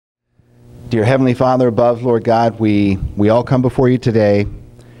Dear Heavenly Father above, Lord God, we all come before you today.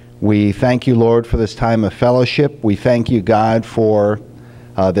 We thank you, Lord, for this time of fellowship. We thank you, God, for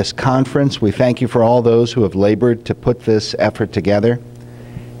this conference. We thank you for all those who have labored to put this effort together.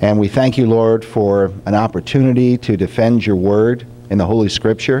 And we thank you, Lord, for an opportunity to defend your word in the Holy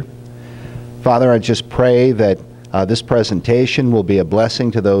Scripture. Father, I just pray that this presentation will be a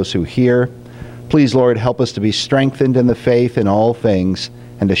blessing to those who hear. Please, Lord, help us to be strengthened in the faith in all things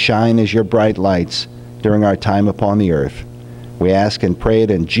and to shine as your bright lights during our time upon the earth. We ask and pray it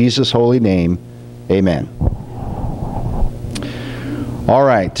in Jesus' holy name. Amen. All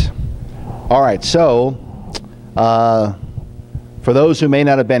right. So, for those who may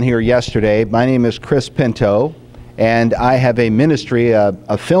not have been here yesterday, my name is Chris Pinto, and I have a ministry,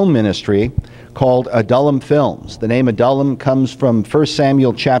 a film ministry, called Adullam Films. The name Adullam comes from 1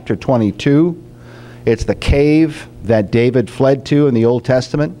 Samuel chapter 22. It's the cave that David fled to in the Old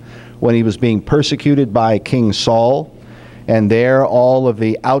Testament when he was being persecuted by King Saul. And there all of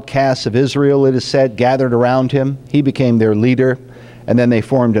the outcasts of Israel, it is said, gathered around him. He became their leader. And then they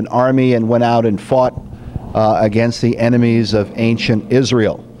formed an army and went out and fought against the enemies of ancient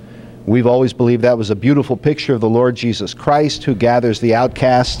Israel. We've always believed that was a beautiful picture of the Lord Jesus Christ, who gathers the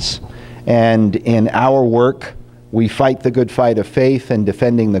outcasts. And in our work, we fight the good fight of faith in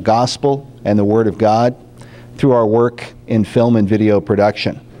defending the gospel and the Word of God through our work in film and video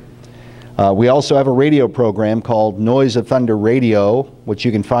production. We also have a radio program called Noise of Thunder Radio, which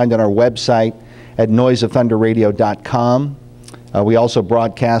you can find on our website at noiseofthunderradio.com. We also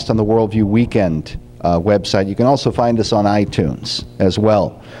broadcast on the Worldview Weekend website. You can also find us on iTunes as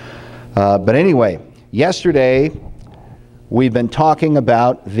well. But anyway, yesterday we've been talking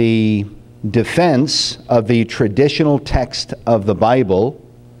about the defense of the traditional text of the Bible,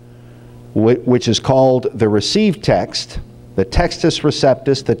 which is called the received text, the textus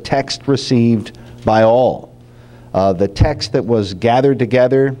receptus, the text received by all. The text that was gathered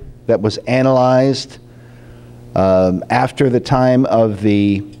together, that was analyzed after the time of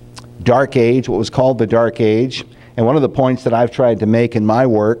the Dark Age, what was called the Dark Age. And one of the points that I've tried to make in my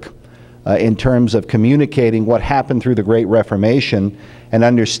work in terms of communicating what happened through the Great Reformation and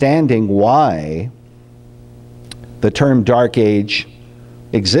understanding why the term Dark Age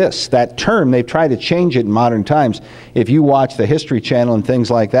exists. That term, they've tried to change it in modern times. If you watch the History Channel and things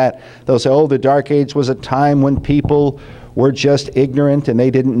like that, they'll say, oh, the Dark Age was a time when people were just ignorant and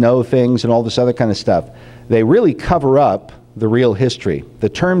they didn't know things and all this other kind of stuff. They really cover up the real history. The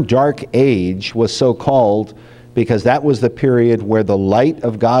term Dark Age was so called because that was the period where the light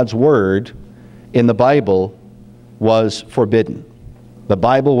of God's Word in the Bible was forbidden. The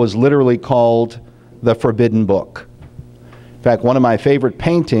Bible was literally called the Forbidden Book. In fact, one of my favorite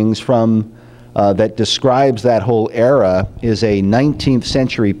paintings from that describes that whole era is a 19th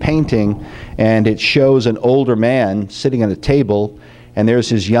century painting, and it shows an older man sitting at a table, and there's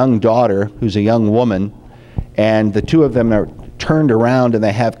his young daughter, who's a young woman, and the two of them are turned around and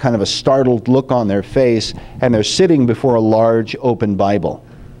they have kind of a startled look on their face, and they're sitting before a large open Bible.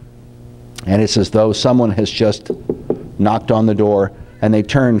 And it's as though someone has just knocked on the door, and they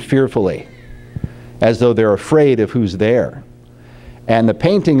turn fearfully, as though they're afraid of who's there. And the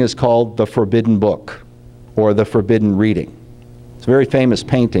painting is called The Forbidden Book, or The Forbidden Reading. It's a very famous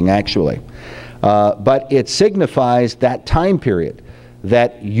painting, actually. But it signifies that time period,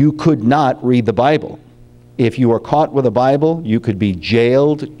 that you could not read the Bible. If you were caught with a Bible, you could be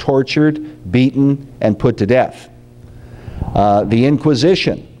jailed, tortured, beaten, and put to death. The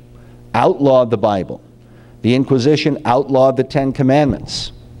Inquisition outlawed the Bible. The Inquisition outlawed the Ten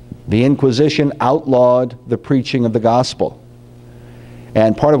Commandments. The Inquisition outlawed the preaching of the gospel.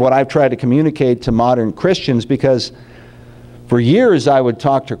 And part of what I've tried to communicate to modern Christians, because for years I would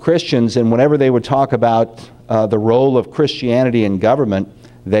talk to Christians, and whenever they would talk about the role of Christianity in government,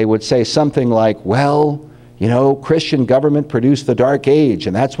 they would say something like, well, you know, Christian government produced the Dark Age,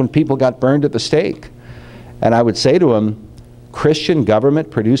 and that's when people got burned at the stake. And I would say to them, Christian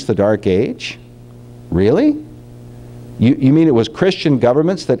government produced the Dark Age? Really? You mean it was Christian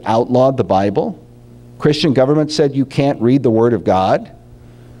governments that outlawed the Bible? Christian government said you can't read the Word of God?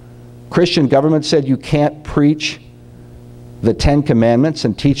 Christian government said you can't preach the Ten Commandments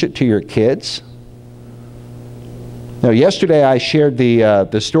and teach it to your kids? Now, yesterday I shared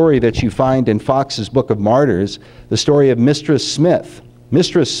the story that you find in Fox's Book of Martyrs, the story of Mistress Smith.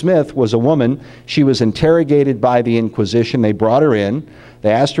 Mistress Smith was a woman. She was interrogated by the Inquisition. They brought her in.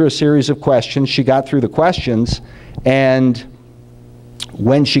 They asked her a series of questions. She got through the questions, and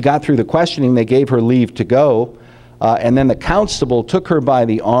when she got through the questioning, they gave her leave to go. And then the constable took her by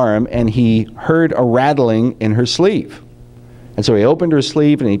the arm, and he heard a rattling in her sleeve. And so he opened her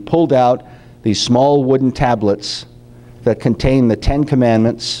sleeve, and he pulled out these small wooden tablets that contain the Ten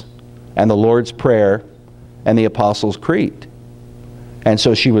Commandments and the Lord's Prayer and the Apostles' Creed. And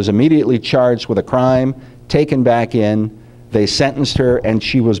so she was immediately charged with a crime, taken back in, they sentenced her, and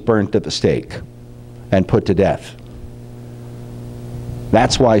she was burnt at the stake and put to death.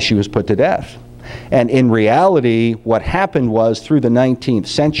 That's why she was put to death. And in reality, what happened was through the 19th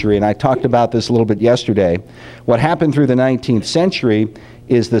century, and I talked about this a little bit yesterday, what happened through the 19th century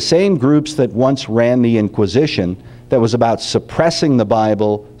is the same groups that once ran the Inquisition, that was about suppressing the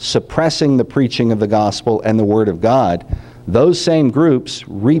Bible, suppressing the preaching of the gospel and the Word of God, those same groups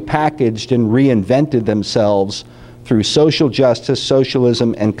repackaged and reinvented themselves through social justice,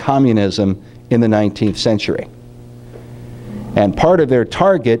 socialism, and communism in the 19th century. And part of their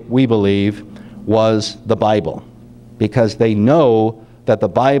target, we believe, was the Bible, because they know that the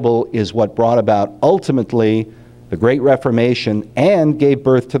Bible is what brought about ultimately the Great Reformation and gave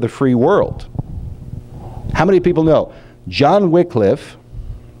birth to the free world. How many people know? John Wycliffe,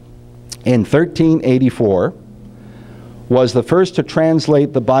 in 1384, was the first to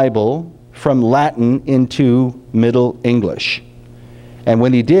translate the Bible from Latin into Middle English. And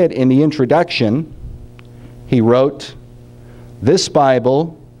when he did, in the introduction, he wrote, "This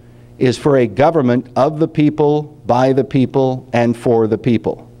Bible is for a government of the people, by the people, and for the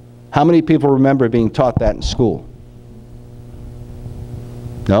people." How many people remember being taught that in school?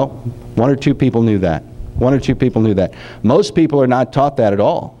 No? One or two people knew that. One or two people knew that. Most people are not taught that at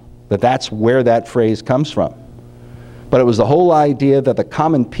all, that that's where that phrase comes from. But it was the whole idea that the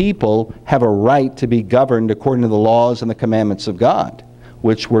common people have a right to be governed according to the laws and the commandments of God,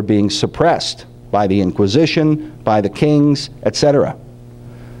 which were being suppressed by the Inquisition, by the kings, etc.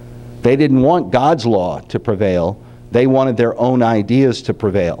 They didn't want God's law to prevail. They wanted their own ideas to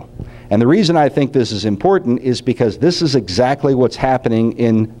prevail. And the reason I think this is important is because this is exactly what's happening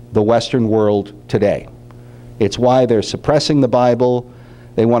in the Western world today. It's why they're suppressing the Bible.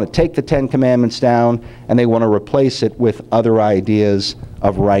 They want to take the Ten Commandments down, and they want to replace it with other ideas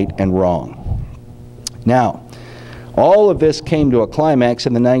of right and wrong. Now, all of this came to a climax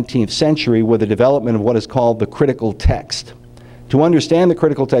in the 19th century with the development of what is called the critical text. To understand the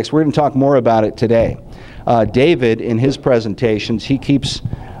critical text, we're going to talk more about it today. David, in his presentations, he keeps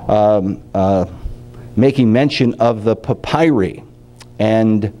making mention of the papyri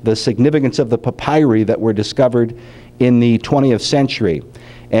and the significance of the papyri that were discovered in the 20th century.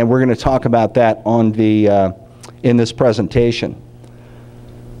 And we're going to talk about that on the, in this presentation.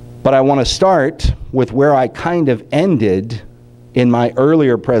 But I want to start with where I kind of ended in my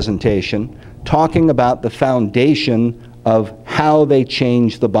earlier presentation, talking about the foundation of how they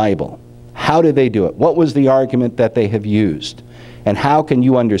changed the Bible. How did they do it? What was the argument that they have used? And how can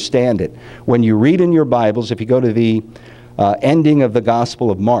you understand it? When you read in your Bibles, if you go to the ending of the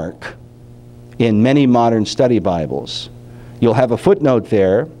Gospel of Mark, in many modern study Bibles, you'll have a footnote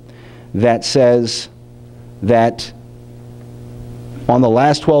there that says that on the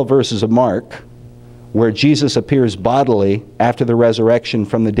last 12 verses of Mark, where Jesus appears bodily after the resurrection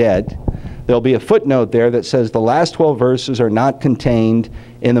from the dead, there'll be a footnote there that says the last 12 verses are not contained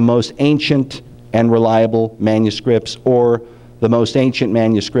in the most ancient and reliable manuscripts, or the most ancient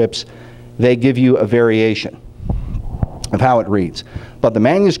manuscripts. They give you a variation of how it reads. But the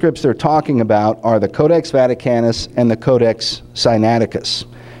manuscripts they're talking about are the Codex Vaticanus and the Codex Sinaiticus.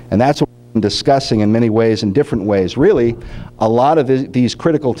 And that's what we've been discussing in many ways, in different ways. Really, a lot of these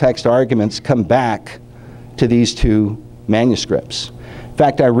critical text arguments come back to these two manuscripts. In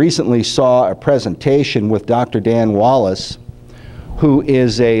fact, I recently saw a presentation with Dr. Dan Wallace, who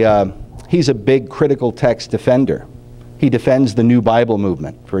is he's a big critical text defender. He defends the New Bible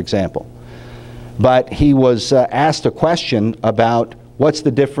movement, for example. But he was asked a question about what's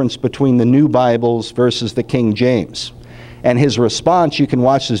the difference between the New Bibles versus the King James. And his response, you can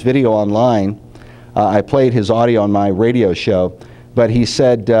watch this video online. I played his audio on my radio show. But he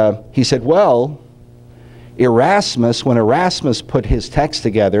said, well, Erasmus, when Erasmus put his text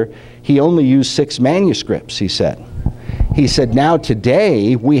together, he only used 6 manuscripts, he said. He said, now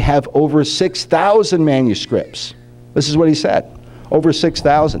today we have over 6,000 manuscripts. This is what he said, over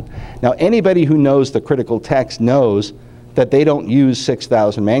 6,000. Now anybody who knows the critical text knows that they don't use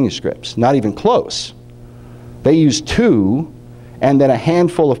 6,000 manuscripts, not even close. They use 2 and then a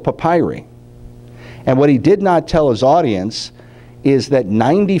handful of papyri. And what he did not tell his audience is that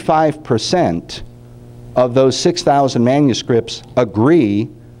 95% of those 6,000 manuscripts agree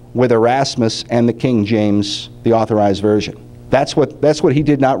with Erasmus and the King James, the Authorized Version. That's what he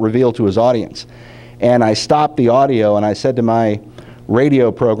did not reveal to his audience. And I stopped the audio and I said to my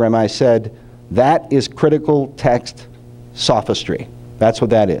radio program, I said, that is critical text sophistry. That's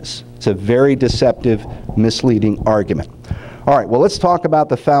what that is. It's a very deceptive, misleading argument. All right, well, let's talk about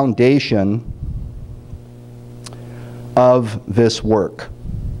the foundation of this work.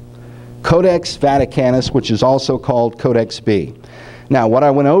 Codex Vaticanus, which is also called Codex B. Now, what I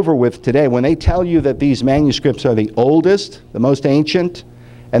went over with today, when they tell you that these manuscripts are the oldest, the most ancient,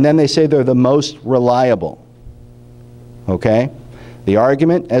 and then they say they're the most reliable, okay? The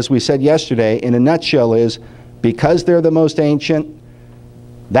argument, as we said yesterday, in a nutshell is, because they're the most ancient,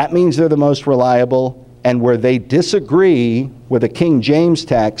 that means they're the most reliable, and where they disagree with the King James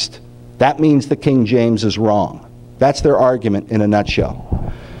text, that means the King James is wrong. That's their argument in a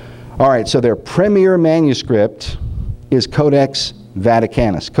nutshell. All right, so their premier manuscript is Codex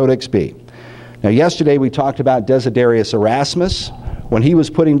Vaticanus, Codex B. Now, yesterday we talked about Desiderius Erasmus. When he was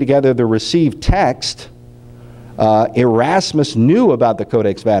putting together the received text, Erasmus knew about the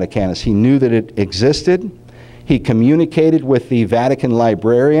Codex Vaticanus. He knew that it existed. He communicated with the Vatican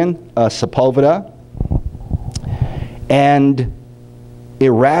librarian, Sepulveda, and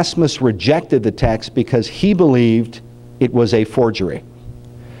Erasmus rejected the text because he believed it was a forgery.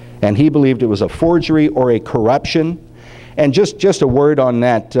 And he believed it was a forgery or a corruption. And just a word on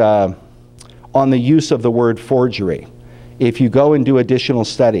that, on the use of the word forgery. If you go and do additional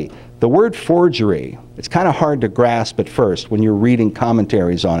study, the word forgery, it's kind of hard to grasp at first when you're reading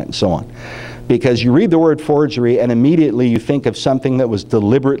commentaries on it and so on. Because you read the word forgery and immediately you think of something that was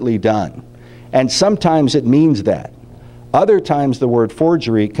deliberately done. And sometimes it means that. Other times the word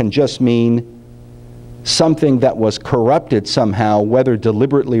forgery can just mean something that was corrupted somehow, whether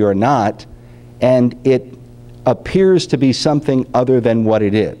deliberately or not, and it appears to be something other than what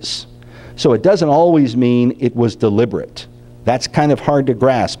it is. So it doesn't always mean it was deliberate. That's kind of hard to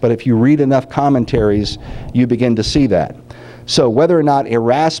grasp, but if you read enough commentaries, you begin to see that. So whether or not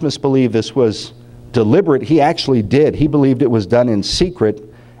Erasmus believed this was deliberate, he actually did. He believed it was done in secret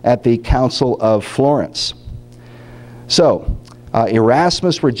at the Council of Florence. So,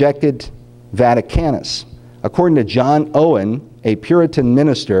 Erasmus rejected Vaticanus. According to John Owen, a Puritan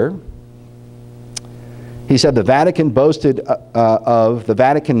minister, he said the Vatican boasted of the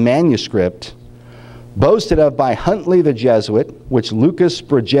Vatican manuscript, boasted of by Huntley the Jesuit, which Lucas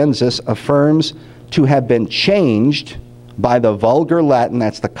Bregensis affirms to have been changed by the vulgar Latin,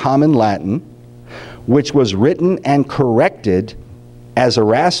 that's the common Latin, which was written and corrected, as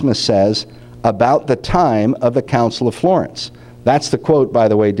Erasmus says, about the time of the Council of Florence. That's the quote, by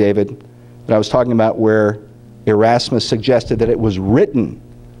the way, David, that I was talking about, where Erasmus suggested that it was written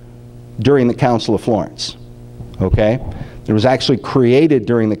during the Council of Florence. Okay? It was actually created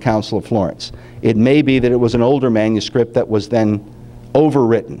during the Council of Florence. It may be that it was an older manuscript that was then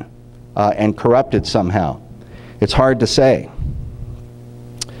overwritten and corrupted somehow. It's hard to say.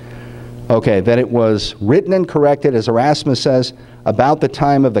 Okay, that it was written and corrected, as Erasmus says, about the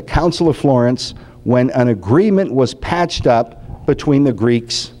time of the Council of Florence, when an agreement was patched up between the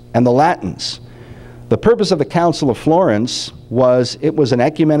Greeks and the Latins. The purpose of the Council of Florence was, it was an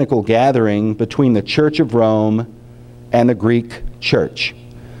ecumenical gathering between the Church of Rome and the Greek Church.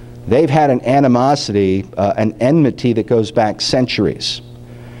 They've had an animosity, an enmity that goes back centuries.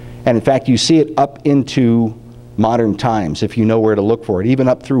 And in fact, you see it up into modern times, if you know where to look for it. Even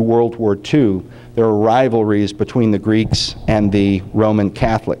up through World War II, there are rivalries between the Greeks and the Roman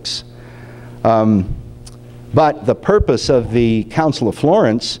Catholics. But the purpose of the Council of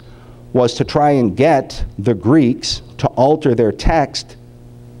Florence was to try and get the Greeks to alter their text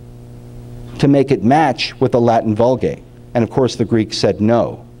to make it match with the Latin Vulgate. And of course the Greeks said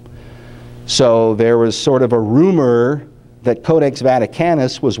no. So there was sort of a rumor that Codex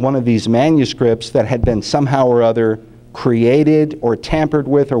Vaticanus was one of these manuscripts that had been somehow or other created or tampered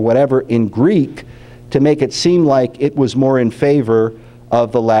with or whatever in Greek to make it seem like it was more in favor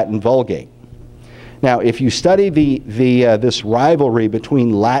of the Latin Vulgate. Now, if you study this rivalry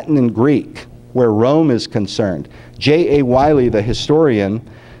between Latin and Greek, where Rome is concerned, J.A. Wiley, the historian,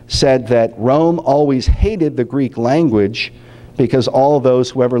 said that Rome always hated the Greek language because all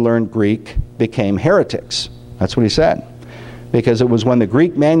those who ever learned Greek became heretics. That's what he said. Because it was when the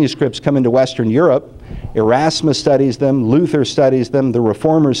Greek manuscripts come into Western Europe, Erasmus studies them, Luther studies them, the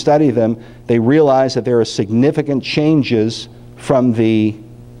Reformers study them, they realize that there are significant changes from the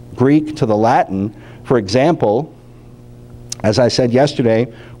Greek to the Latin. For example, as I said yesterday,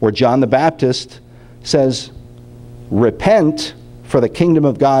 where John the Baptist says, "Repent, for the kingdom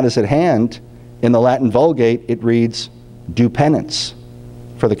of God is at hand," in the Latin Vulgate it reads, "Do penance,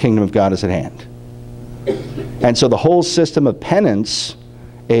 for the kingdom of God is at hand." And so the whole system of penance,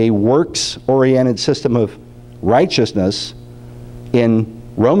 a works-oriented system of righteousness in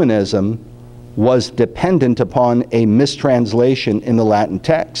Romanism, was dependent upon a mistranslation in the Latin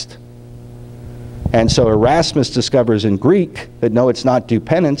text. And so Erasmus discovers in Greek that no, it's not do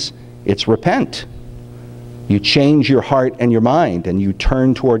penance, it's repent. You change your heart and your mind, and you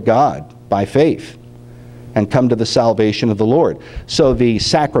turn toward God by faith and come to the salvation of the Lord. So the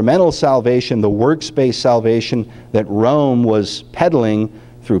sacramental salvation, the works-based salvation that Rome was peddling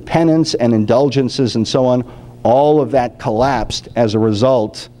through penance and indulgences and so on, all of that collapsed as a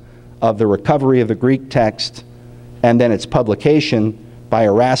result of the recovery of the Greek text and then its publication by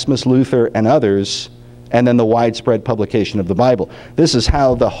Erasmus, Luther, and others, and then the widespread publication of the Bible. This is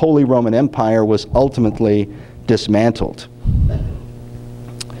how the Holy Roman Empire was ultimately dismantled.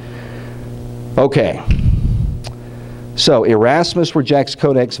 Okay, so Erasmus rejects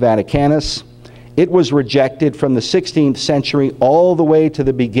Codex Vaticanus. It was rejected from the 16th century all the way to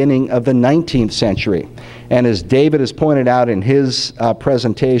the beginning of the 19th century. And as David has pointed out in his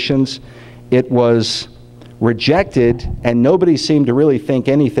presentations, it was rejected and nobody seemed to really think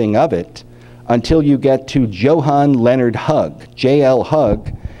anything of it until you get to Johann Leonard Hug, J.L.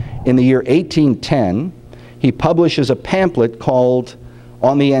 Hug. In the year 1810, he publishes a pamphlet called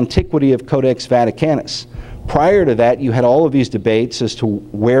On the Antiquity of Codex Vaticanus. Prior to that, you had all of these debates as to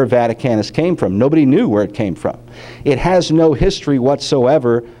where Vaticanus came from. Nobody knew where it came from. It has no history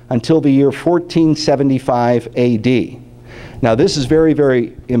whatsoever until the year 1475 AD. Now, this is very,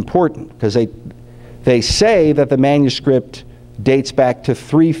 very important because they say that the manuscript dates back to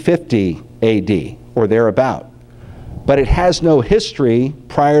 350 AD or thereabout, but it has no history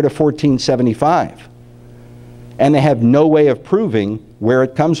prior to 1475, and they have no way of proving where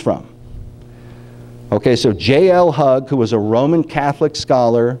it comes from. Okay, so J.L. Hug, who was a Roman Catholic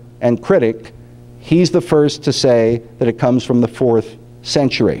scholar and critic, he's the first to say that it comes from the 4th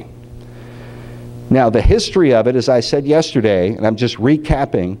century. Now, the history of it, as I said yesterday, and I'm just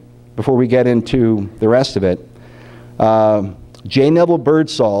recapping before we get into the rest of it, J. Neville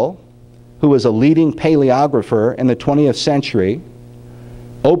Birdsall, who was a leading paleographer in the 20th century,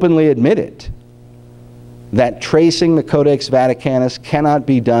 openly admitted that tracing the Codex Vaticanus cannot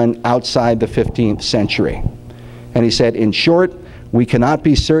be done outside the 15th century. And he said, in short, we cannot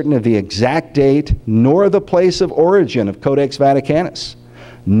be certain of the exact date nor the place of origin of Codex Vaticanus,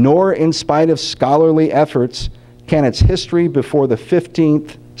 nor in spite of scholarly efforts can its history before the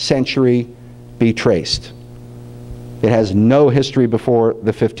 15th century be traced. It has no history before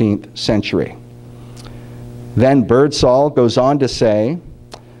the 15th century. Then Birdsall goes on to say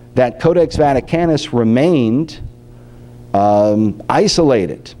that Codex Vaticanus remained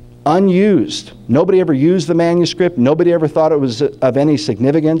isolated, unused. Nobody ever used the manuscript. Nobody ever thought it was of any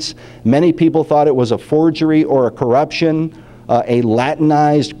significance. Many people thought it was a forgery or a corruption, a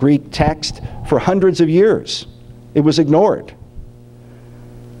Latinized Greek text for hundreds of years. It was ignored.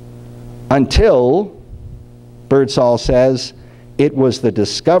 Until, Birdsall says, it was the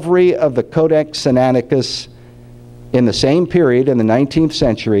discovery of the Codex Sinaiticus in the same period, in the 19th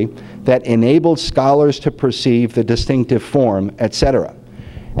century, that enabled scholars to perceive the distinctive form, etc.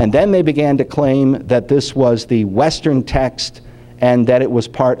 And then they began to claim that this was the Western text and that it was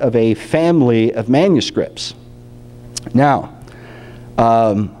part of a family of manuscripts. Now,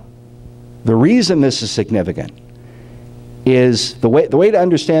 the reason this is significant is the way to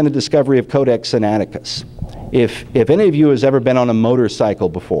understand the discovery of Codex Sinaiticus. If any of you has ever been on a motorcycle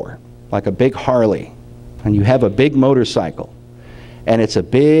before, like a big Harley, and you have a big motorcycle, and it's a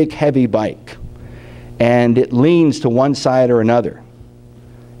big, heavy bike, and it leans to one side or another,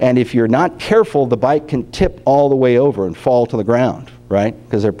 and if you're not careful, the bike can tip all the way over and fall to the ground, right?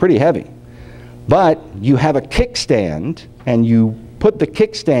 Because they're pretty heavy. But you have a kickstand, and you put the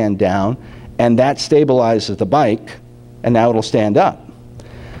kickstand down, and that stabilizes the bike, and now it'll stand up.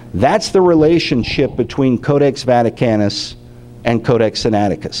 That's the relationship between Codex Vaticanus and Codex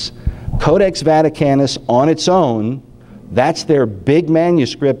Sinaiticus. Codex Vaticanus on its own, that's their big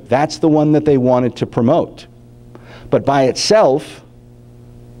manuscript, that's the one that they wanted to promote. But by itself,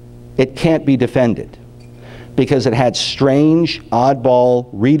 it can't be defended because it had strange, oddball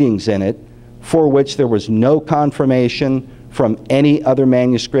readings in it for which there was no confirmation from any other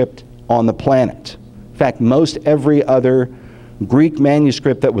manuscript on the planet. In fact, most every other Greek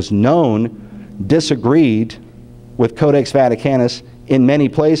manuscript that was known disagreed with Codex Vaticanus in many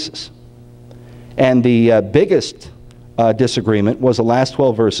places. And the biggest disagreement was the last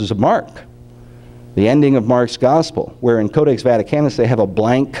 12 verses of Mark, the ending of Mark's Gospel, where in Codex Vaticanus they have a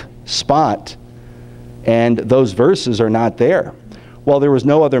blank spot and those verses are not there. Well, there was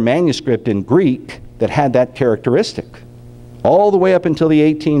no other manuscript in Greek that had that characteristic, all the way up until the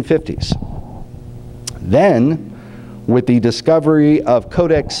 1850s. Then, with the discovery of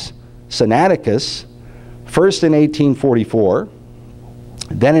Codex Sinaiticus, first in 1844,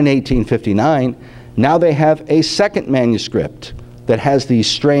 then in 1859. Now they have a second manuscript that has these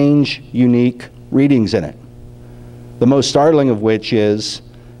strange, unique readings in it. The most startling of which is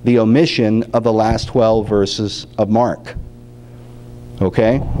the omission of the last 12 verses of Mark.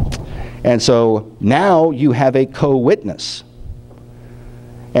 Okay? And so now you have a co-witness.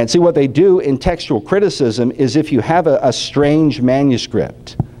 And see, what they do in textual criticism is if you have a strange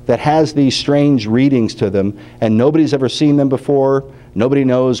manuscript that has these strange readings to them and nobody's ever seen them before, nobody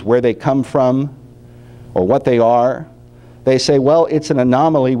knows where they come from or what they are, they say, well, it's an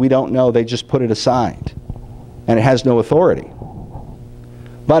anomaly, we don't know, they just put it aside. And it has no authority.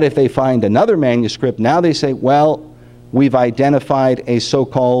 But if they find another manuscript, now they say, well, we've identified a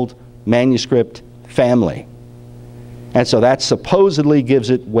so-called manuscript family. And so that supposedly gives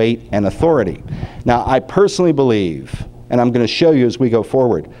it weight and authority. Now, I personally believe, and I'm going to show you as we go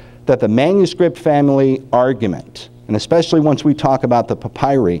forward, that the manuscript family argument, and especially once we talk about the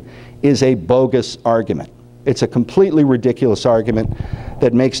papyri, is a bogus argument. It's a completely ridiculous argument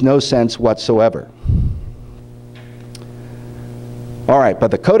that makes no sense whatsoever. All right,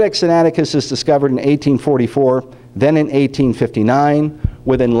 but the Codex Sinaiticus is discovered in 1844, then in 1859.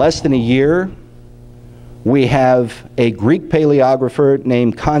 Within less than a year, we have a Greek paleographer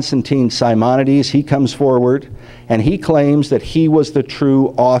named Constantine Simonides. He comes forward, and he claims that he was the true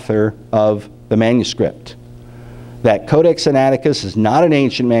author of the manuscript. That Codex Sinaiticus is not an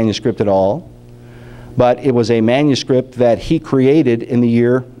ancient manuscript at all, but it was a manuscript that he created in the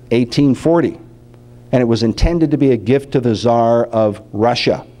year 1840. And it was intended to be a gift to the Tsar of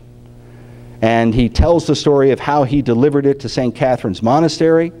Russia. And he tells the story of how he delivered it to St. Catherine's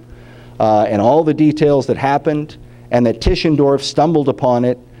Monastery, and all the details that happened, and that Tischendorf stumbled upon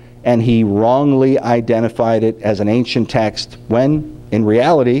it, and he wrongly identified it as an ancient text when, in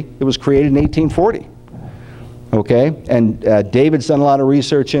reality, it was created in 1840. Okay? And David's done a lot of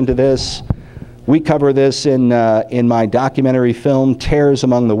research into this. We cover this in my documentary film, Tares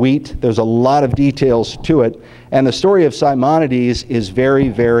Among the Wheat. There's a lot of details to it. And the story of Simonides is very,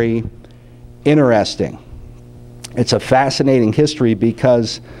 very interesting. It's a fascinating history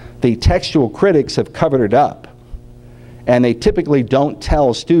because the textual critics have covered it up. And they typically don't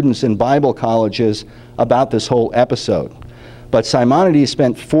tell students in Bible colleges about this whole episode. But Simonides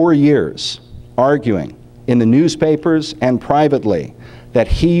spent 4 years arguing in the newspapers and privately that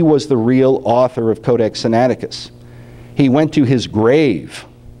he was the real author of Codex Sinaiticus. He went to his grave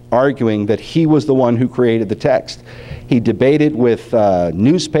arguing that he was the one who created the text. He debated with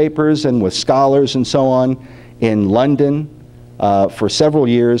newspapers and with scholars and so on in London for several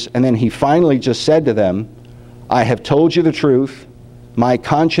years, and then he finally just said to them, I have told you the truth, my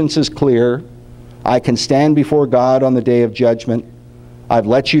conscience is clear, I can stand before God on the day of judgment, I've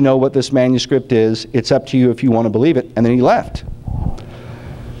let you know what this manuscript is, it's up to you if you want to believe it, and then he left.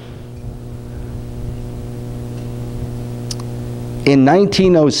 In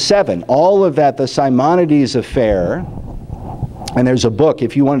 1907, all of that, the Simonides affair, and there's a book,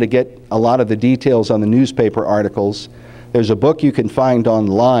 if you wanted to get a lot of the details on the newspaper articles, there's a book you can find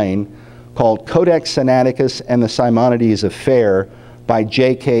online called Codex Sinaiticus and the Simonides Affair by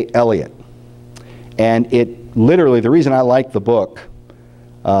J.K. Elliott. And it literally, the reason I like the book,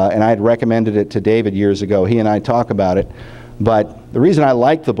 and I had recommended it to David years ago, he and I talk about it, but the reason I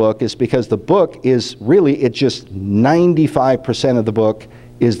like the book is because the book is really, it's just 95% of the book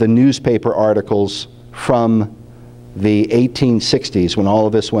is the newspaper articles from the 1860s when all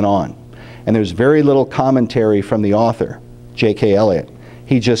of this went on. And there's very little commentary from the author, J.K. Elliott.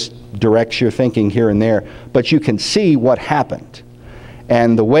 He just directs your thinking here and there, but you can see what happened.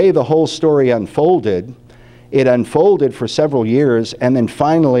 And the way the whole story unfolded, it unfolded for several years, and then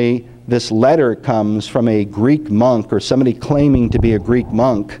finally this letter comes from a Greek monk or somebody claiming to be a Greek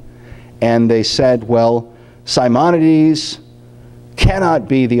monk, and they said, well, Simonides cannot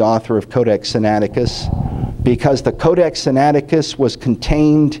be the author of Codex Sinaiticus because the Codex Sinaiticus was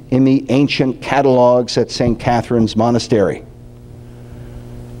contained in the ancient catalogs at St. Catherine's Monastery.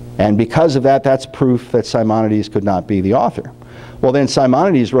 And because of that, that's proof that Simonides could not be the author. Well, then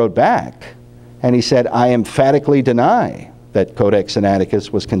Simonides wrote back, and he said, I emphatically deny that Codex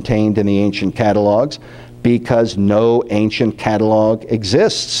Sinaiticus was contained in the ancient catalogs because no ancient catalog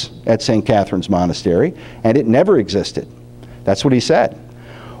exists at St. Catherine's Monastery, and it never existed. That's what he said.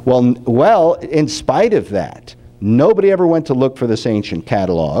 Well, in spite of that, nobody ever went to look for this ancient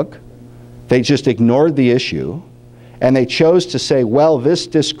catalog. They just ignored the issue, and they chose to say, well, this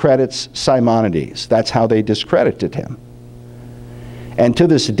discredits Simonides. That's how they discredited him. And to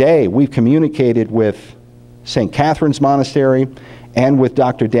this day, we've communicated with St. Catherine's Monastery and with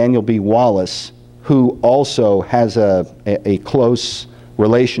Dr. Daniel B. Wallace, who also has a close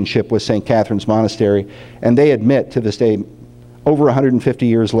relationship with St. Catherine's Monastery, and they admit to this day, over 150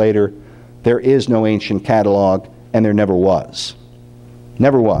 years later, there is no ancient catalog, and there never was.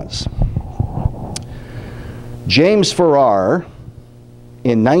 Never was. James Farrar,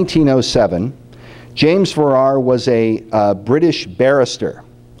 in 1907, James Farrar was a British barrister,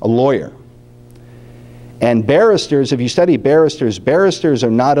 a lawyer. And barristers, if you study barristers, barristers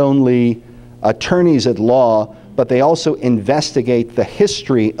are not only attorneys at law, but they also investigate the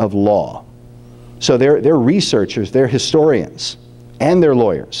history of law. So they're researchers, they're historians, and they're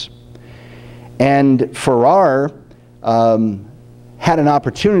lawyers. And Farrar had an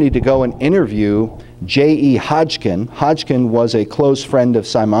opportunity to go and interview J.E. Hodgkin. Hodgkin was a close friend of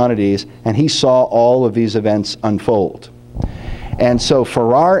Simonides, and he saw all of these events unfold. And so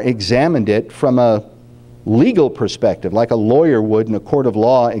Farrar examined it from a legal perspective, like a lawyer would in a court of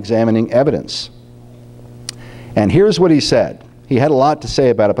law examining evidence. And here's what he said. He had a lot to say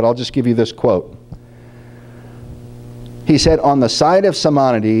about it, but I'll just give you this quote. He said, "On the side of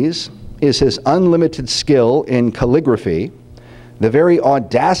Simonides is his unlimited skill in calligraphy, the very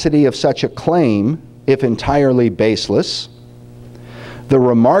audacity of such a claim, if entirely baseless, the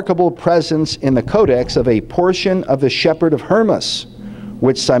remarkable presence in the Codex of a portion of the Shepherd of Hermas,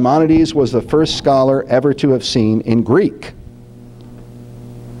 which Simonides was the first scholar ever to have seen in Greek.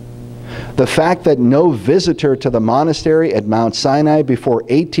 The fact that no visitor to the monastery at Mount Sinai before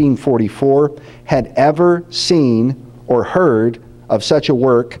 1844 had ever seen or heard of such a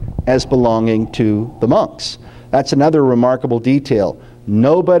work as belonging to the monks." That's another remarkable detail.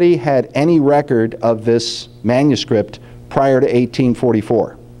 Nobody had any record of this manuscript prior to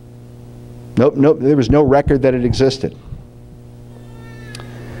 1844. Nope, there was no record that it existed.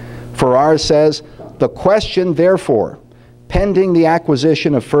 Farrar says, "The question, therefore, pending the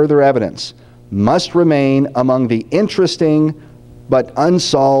acquisition of further evidence, must remain among the interesting but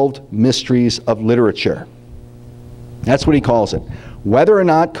unsolved mysteries of literature." That's what he calls it. Whether or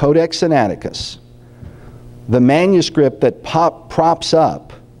not Codex Sinaiticus, the manuscript that props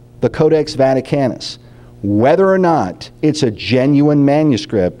up the Codex Vaticanus, whether or not it's a genuine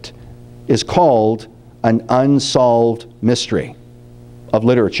manuscript, is called an unsolved mystery of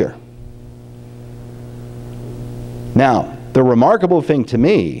literature. Now, the remarkable thing to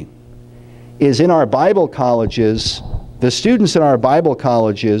me is in our Bible colleges, the students in our Bible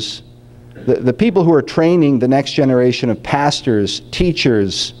colleges, the people who are training the next generation of pastors,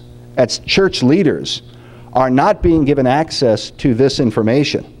 teachers, as church leaders, are not being given access to this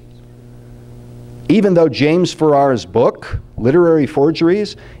information. Even though James Farrar's book, Literary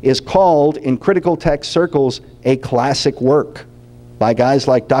Forgeries, is called in critical text circles a classic work by guys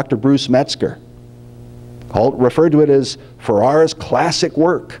like Dr. Bruce Metzger, referred to it as Farrar's classic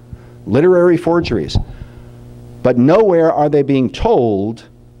work, Literary Forgeries. But nowhere are they being told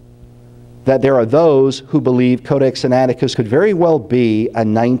that there are those who believe Codex Sinaiticus could very well be a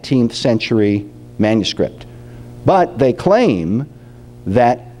 19th century manuscript. But they claim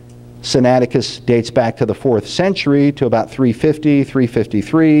that Sinaiticus dates back to the 4th century, to about 350,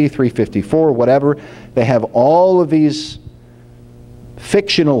 353, 354, whatever. They have all of these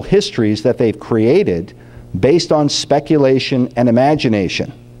fictional histories that they've created based on speculation and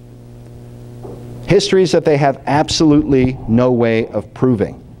imagination. Histories that they have absolutely no way of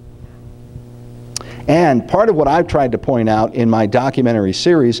proving. And part of what I've tried to point out in my documentary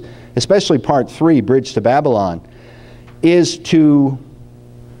series, especially part 3, Bridge to Babylon, is to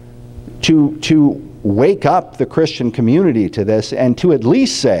wake up the Christian community to this, and to at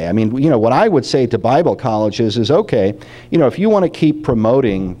least say, I mean, you know, what I would say to Bible colleges is, okay, you know, if you want to keep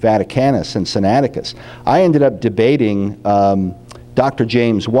promoting Vaticanus and Sinaiticus. I ended up debating Dr.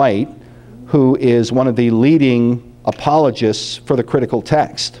 James White, who is one of the leading apologists for the critical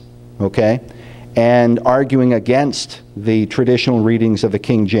text, okay, and arguing against the traditional readings of the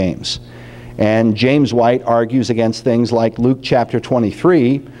King James. And James White argues against things like Luke chapter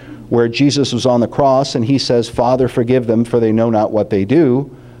 23, where Jesus was on the cross and he says, "Father, forgive them, for they know not what they do."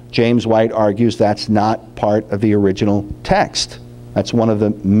 James White argues that's not part of the original text. That's one of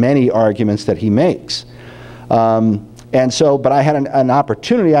the many arguments that he makes. And so, but I had an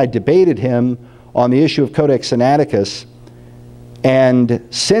opportunity, I debated him on the issue of Codex Sinaiticus, and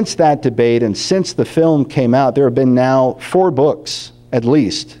since that debate and since the film came out, there have been now 4 books, at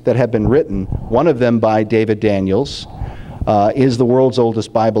least, that have been written. One of them by David Daniels, Is the World's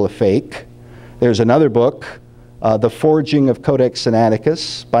Oldest Bible a Fake? There's another book, The Forging of Codex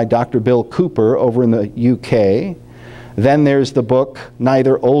Sinaiticus, by Dr. Bill Cooper over in the UK. Then there's the book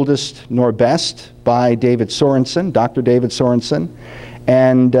Neither Oldest Nor Best by David Sorensen, Dr. David Sorensen.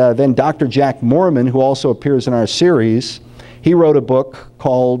 And then Dr. Jack Moorman, who also appears in our series, he wrote a book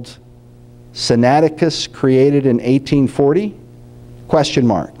called Sinaiticus Created in 1840? Question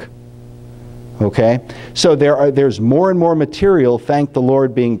mark. Okay? So there's more and more material, thank the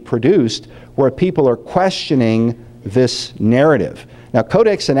Lord, being produced where people are questioning this narrative. Now,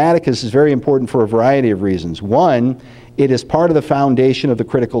 Codex Sinaiticus is very important for a variety of reasons. One, it is part of the foundation of the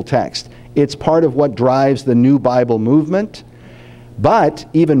critical text. It's part of what drives the New Bible movement. But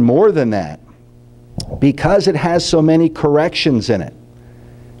even more than that, because it has so many corrections in it,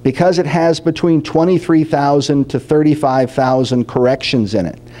 because it has between 23,000 to 35,000 corrections in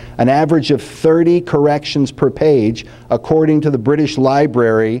it, an average of 30 corrections per page, according to the British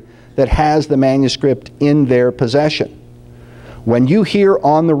Library that has the manuscript in their possession. When you hear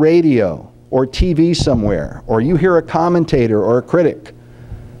on the radio or TV somewhere, or you hear a commentator or a critic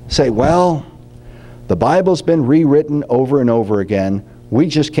say, well, the Bible's been rewritten over and over again, we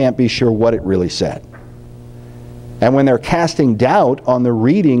just can't be sure what it really said. And when they're casting doubt on the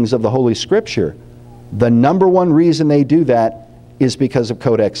readings of the Holy Scripture, the number one reason they do that is because of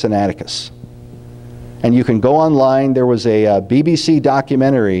Codex Sinaiticus. And you can go online. There was a BBC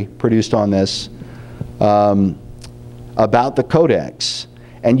documentary produced on this about the Codex,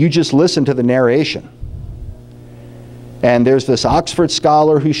 and you just listen to the narration. And there's this Oxford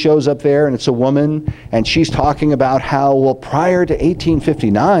scholar who shows up there, and it's a woman, and she's talking about how, well, prior to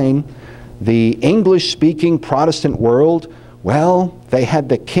 1859, the English-speaking Protestant world, well, they had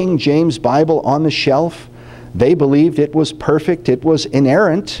the King James Bible on the shelf. They believed it was perfect, it was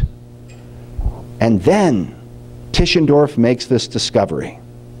inerrant. And then Tischendorf makes this discovery.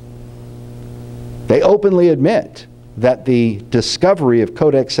 They openly admit that the discovery of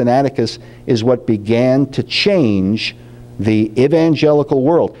Codex Sinaiticus is what began to change the evangelical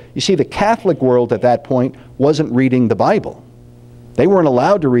world. You see, the Catholic world at that point wasn't reading the Bible. They weren't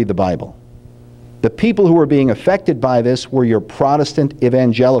allowed to read the Bible. The people who were being affected by this were your Protestant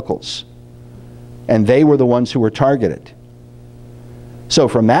evangelicals, and they were the ones who were targeted. So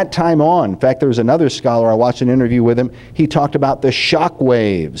from that time on, in fact, there was another scholar, I watched an interview with him, he talked about the shock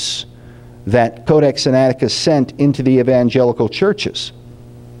waves that Codex Sinaiticus sent into the evangelical churches.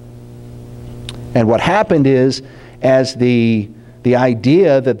 And what happened is, as the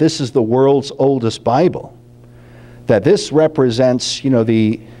idea that this is the world's oldest Bible, that this represents, you know,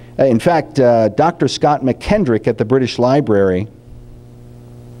 in fact, Dr. Scott McKendrick at the British Library,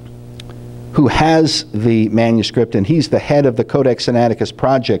 who has the manuscript, and he's the head of the Codex Sinaiticus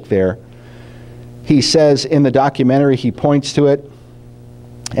project there, he says in the documentary, he points to it,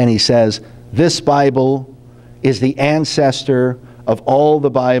 and he says, this Bible is the ancestor of all the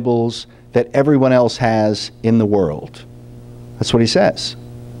Bibles that everyone else has in the world. That's what he says.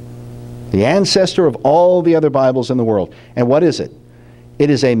 The ancestor of all the other Bibles in the world. And what is it? It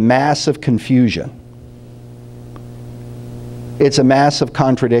is a mass of confusion. It's a mass of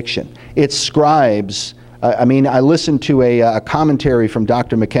contradiction. It's scribes. I listened to a commentary from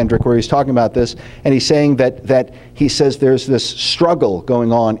Dr. McKendrick where he's talking about this, and he's saying that he says there's this struggle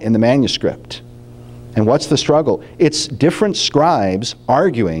going on in the manuscript. And what's the struggle? It's different scribes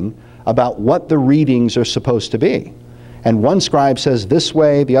arguing about what the readings are supposed to be. And one scribe says this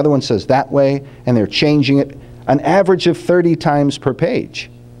way, the other one says that way, and they're changing it an average of 30 times per page.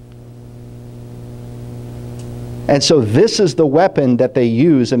 And so this is the weapon that they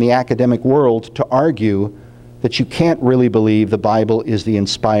use in the academic world to argue that you can't really believe the Bible is the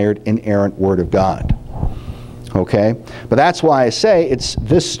inspired, inerrant Word of God. Okay? But that's why I say it's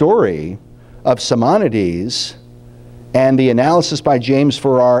this story of Simonides and the analysis by James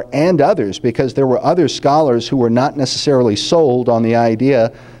Farrar and others, because there were other scholars who were not necessarily sold on the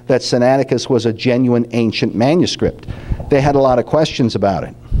idea that Sinaiticus was a genuine ancient manuscript. They had a lot of questions about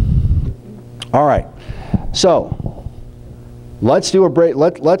it. All right. So, let's do a break.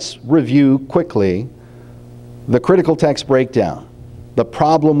 Let's review quickly the critical text breakdown. The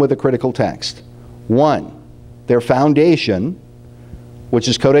problem with the critical text. One, their foundation, which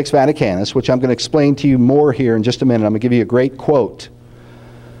is Codex Vaticanus, which I'm going to explain to you more here in just a minute. I'm going to give you a great quote.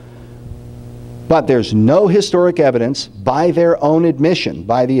 But there's no historic evidence by their own admission,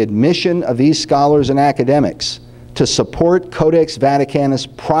 by the admission of these scholars and academics, to support Codex Vaticanus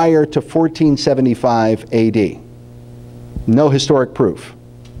prior to 1475 AD. No historic proof.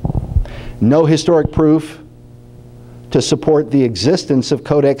 No historic proof to support the existence of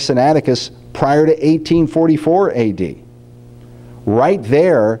Codex Sinaiticus prior to 1844 AD. Right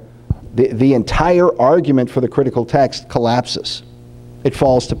there, the entire argument for the critical text collapses. It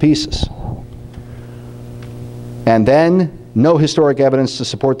falls to pieces. And then no historic evidence to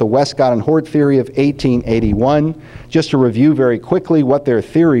support the Westcott and Hort theory of 1881. Just to review very quickly what their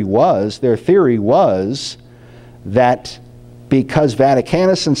theory was that because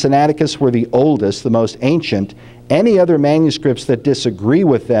Vaticanus and Sinaiticus were the oldest, the most ancient, any other manuscripts that disagree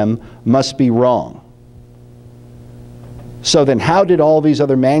with them must be wrong. So then how did all these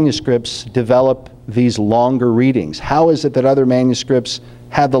other manuscripts develop these longer readings? How is it that other manuscripts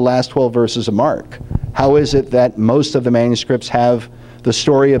have the last 12 verses of Mark? How is it that most of the manuscripts have the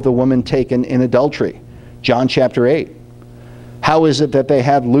story of the woman taken in adultery, John chapter 8? How is it that they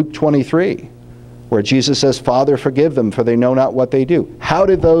have Luke 23, where Jesus says, Father, forgive them, for they know not what they do? How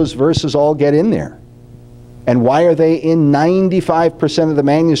did those verses all get in there? And why are they in 95% of the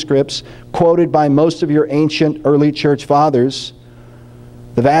manuscripts quoted by most of your ancient early church fathers?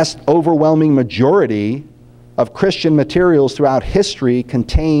 The vast overwhelming majority of Christian materials throughout history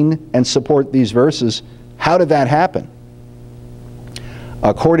contain and support these verses. How did that happen?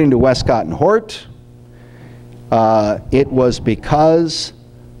 According to Westcott and Hort, it was because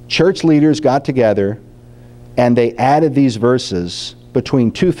church leaders got together and they added these verses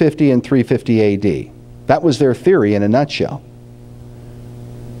between 250 and 350 AD. That was their theory in a nutshell.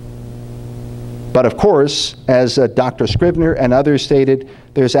 But of course, as Dr. Scrivener and others stated,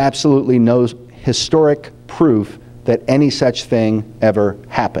 there's absolutely no historic proof that any such thing ever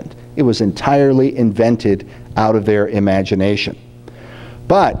happened. It was entirely invented out of their imagination.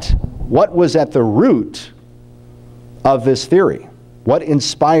 But what was at the root of this theory? What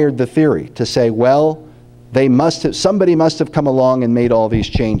inspired the theory to say, well, somebody must have come along and made all these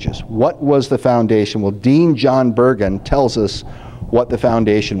changes? What was the foundation? Well, Dean John Bergen tells us what the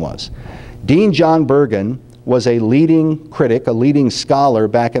foundation was. Dean John Bergen was a leading critic, a leading scholar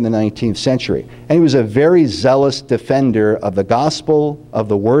back in the 19th century. And he was a very zealous defender of the gospel, of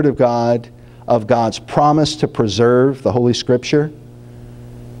the Word of God, of God's promise to preserve the Holy Scripture.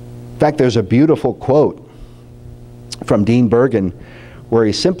 In fact, there's a beautiful quote from Dean Bergen where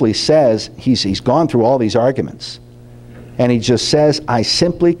he simply says, he's gone through all these arguments, and he just says, I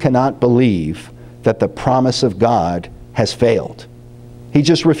simply cannot believe that the promise of God has failed. He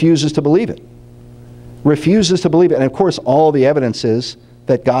just refuses to believe it. Refuses to believe it. And of course, all the evidence is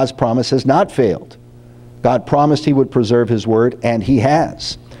that God's promise has not failed. God promised he would preserve his word, and he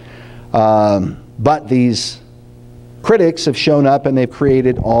has. But these critics have shown up and they've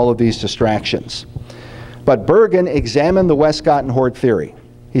created all of these distractions. But Bergen examined the Westcott and Hort theory.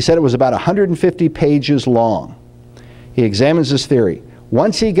 He said it was about 150 pages long. He examines this theory.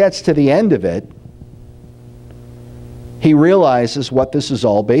 Once he gets to the end of it, he realizes what this is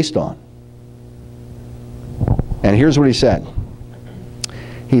all based on. And here's what he said.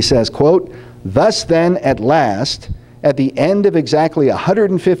 He says, quote, thus then at last, at the end of exactly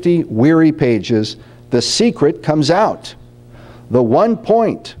 150 weary pages, the secret comes out. The one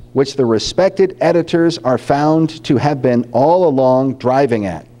point which the respected editors are found to have been all along driving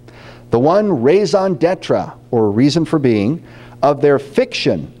at. The one raison d'etre, or reason for being, of their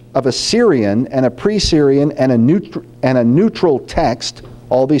fiction of a Syrian and a pre-Syrian and a neutral text,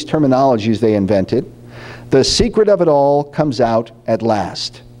 all these terminologies they invented. The secret of it all comes out at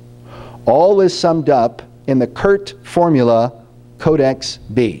last. All is summed up in the curt formula, Codex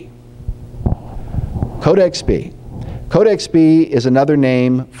B. Codex B. Codex B is another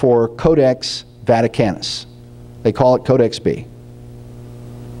name for Codex Vaticanus. They call it Codex B.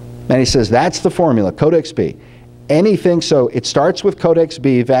 And he says that's the formula, Codex B. Anything, so it starts with Codex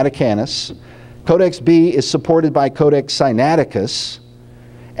B, Vaticanus. Codex B is supported by Codex Sinaiticus.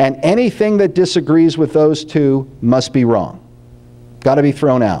 And anything that disagrees with those two must be wrong. Got to be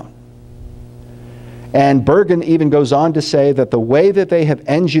thrown out. And Bergen even goes on to say that the way that they have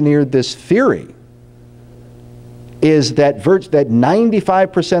engineered this theory is that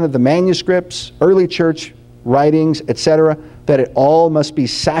 95% of the manuscripts, early church writings, etc., that it all must be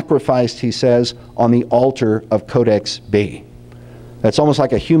sacrificed, he says, on the altar of Codex B. That's almost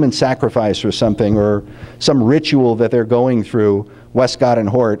like a human sacrifice or something, or some ritual that they're going through, Westcott and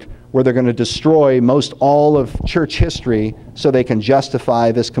Hort, where they're going to destroy most all of church history so they can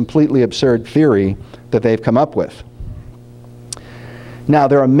justify this completely absurd theory that they've come up with. Now,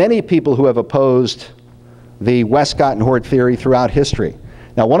 there are many people who have opposed the Westcott and Hort theory throughout history.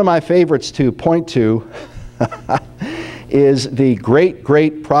 Now, one of my favorites to point to is the great,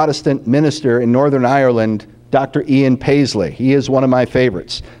 great Protestant minister in Northern Ireland, Dr. Ian Paisley. He is one of my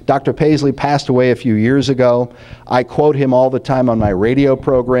favorites. Dr. Paisley passed away a few years ago. I quote him all the time on my radio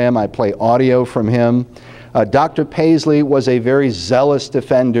program. I play audio from him. Dr. Paisley was a very zealous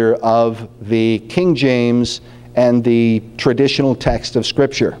defender of the King James and the traditional text of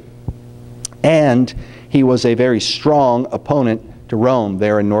Scripture. And he was a very strong opponent to Rome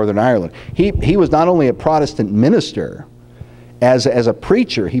there in Northern Ireland. He was not only a Protestant minister, as a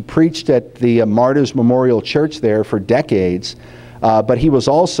preacher. He preached at the Martyrs Memorial Church there for decades, but he was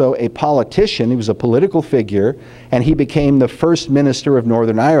also a politician. He was a political figure, and he became the first minister of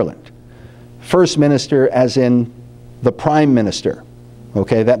Northern Ireland. First minister as in the prime minister,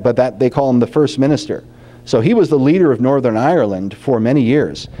 okay? But they call him the first minister. So he was the leader of Northern Ireland for many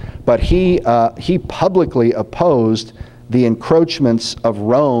years, but he publicly opposed the encroachments of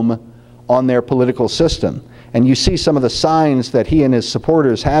Rome on their political system. And you see some of the signs that he and his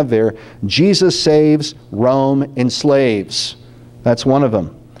supporters have there. Jesus saves, Rome enslaves. That's one of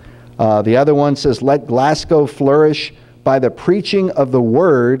them. The other one says, let Glasgow flourish by the preaching of the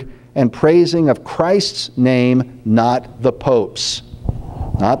word and praising of Christ's name, not the Pope's.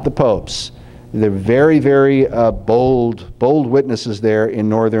 Not the Pope's. They're very, very bold witnesses there in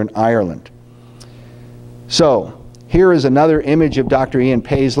Northern Ireland. So, here is another image of Dr. Ian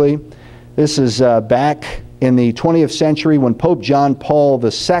Paisley. This is back in the 20th century when Pope John Paul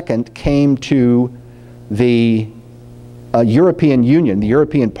II came to the European Union, the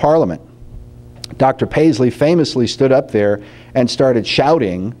European Parliament. Dr. Paisley famously stood up there and started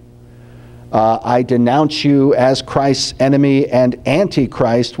shouting, I denounce you as Christ's enemy and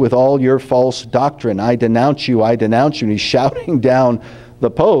antichrist with all your false doctrine. I denounce you, I denounce you. And he's shouting down the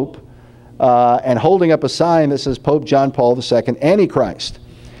Pope and holding up a sign that says Pope John Paul II, Antichrist.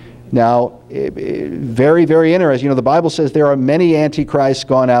 Now, very, very interesting. You know, the Bible says there are many antichrists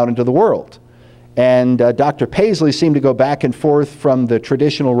gone out into the world. And Dr. Paisley seemed to go back and forth from the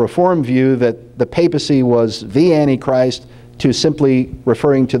traditional Reform view that the papacy was the Antichrist to simply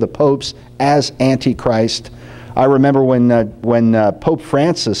referring to the popes as Antichrist. I remember when Pope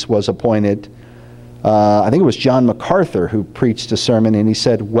Francis was appointed, I think it was John MacArthur who preached a sermon, and he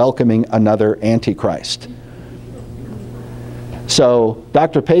said, welcoming another Antichrist. So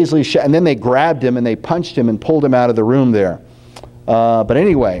Dr. Paisley, and then they grabbed him and they punched him and pulled him out of the room there. But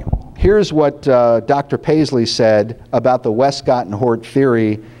anyway, here's what Dr. Paisley said about the Westcott and Hort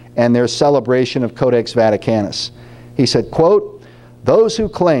theory and their celebration of Codex Vaticanus. He said, quote, those who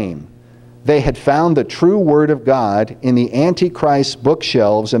claim they had found the true Word of God in the Antichrist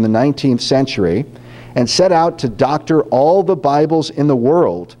bookshelves in the 19th century and set out to doctor all the Bibles in the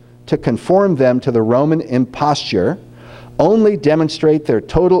world to conform them to the Roman imposture only demonstrate their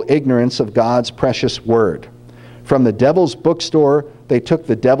total ignorance of God's precious Word. From the devil's bookstore, they took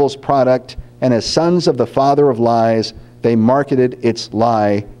the devil's product, and as sons of the father of lies, they marketed its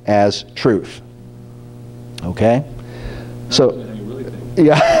lie as truth. Okay? So,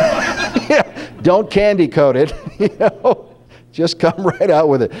 yeah, yeah, don't candy coat it, you know, just come right out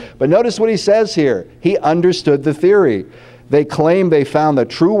with it. But notice what he says here. He understood the theory. They claim they found the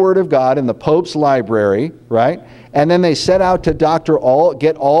true Word of God in the Pope's library, right? And then they set out to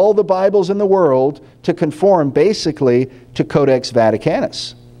get all the Bibles in the world to conform basically to Codex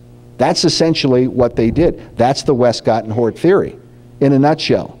Vaticanus. That's essentially what they did. That's the Westcott and Hort theory in a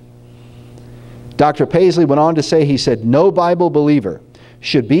nutshell. Dr. Paisley went on to say, he said, no Bible believer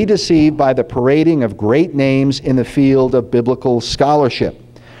should be deceived by the parading of great names in the field of biblical scholarship,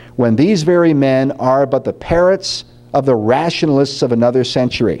 when these very men are but the parrots of the rationalists of another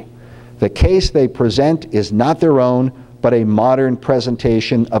century. The case they present is not their own, but a modern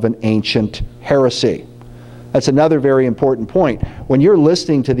presentation of an ancient heresy. That's another very important point. When you're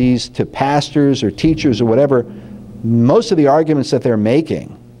listening to these, to pastors or teachers or whatever, most of the arguments that they're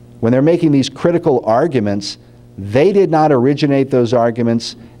making, when they're making these critical arguments, they did not originate those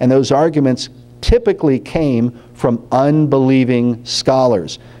arguments, and those arguments typically came from unbelieving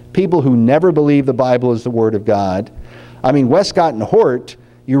scholars, people who never believed the Bible is the Word of God. I mean, Westcott and Hort,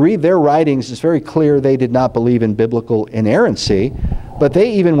 you read their writings, it's very clear they did not believe in biblical inerrancy, but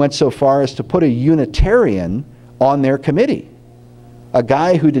they even went so far as to put a Unitarian on their committee. A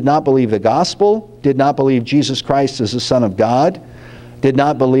guy who did not believe the gospel, did not believe Jesus Christ is the Son of God, did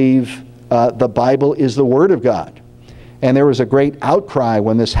not believe the Bible is the Word of God. And there was a great outcry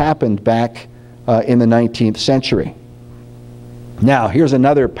when this happened back in the 19th century. Now, here's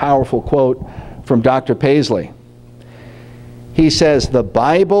another powerful quote from Dr. Paisley. He says, the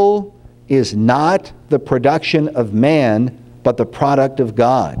Bible is not the production of man, but the product of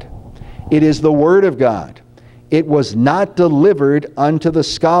God. It is the Word of God. It was not delivered unto the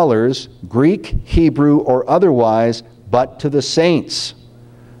scholars, Greek, Hebrew, or otherwise, but to the saints.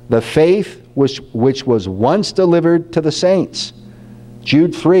 The faith which was once delivered to the saints.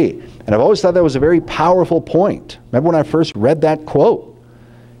 Jude 3. And I've always thought that was a very powerful point. Remember when I first read that quote?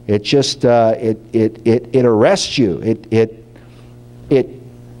 It just, it arrests you.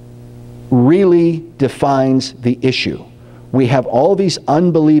 really defines the issue. We have all these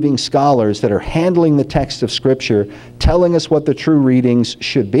unbelieving scholars that are handling the text of Scripture, telling us what the true readings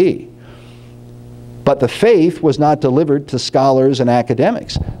should be. But the faith was not delivered to scholars and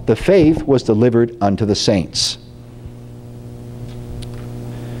academics. The faith was delivered unto the saints.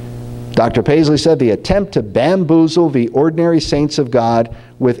 Dr. Paisley said, the attempt to bamboozle the ordinary saints of God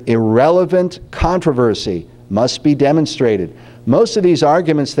with irrelevant controversy must be demonstrated. Most of these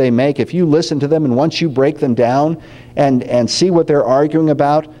arguments they make, if you listen to them and once you break them down and see what they're arguing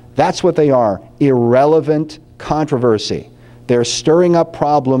about, that's what they are, irrelevant controversy. They're stirring up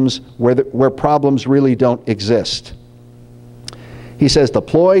problems where problems really don't exist. He says, the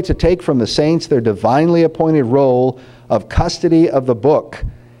ploy to take from the saints their divinely appointed role of custody of the book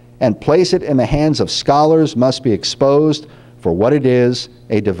and place it in the hands of scholars must be exposed for what it is,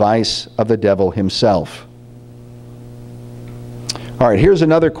 a device of the devil himself. All right, here's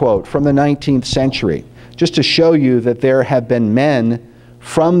another quote from the 19th century, just to show you that there have been men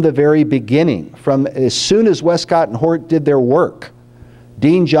from the very beginning, from as soon as Westcott and Hort did their work.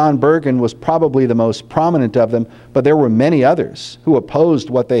 Dean John Bergen was probably the most prominent of them, but there were many others who opposed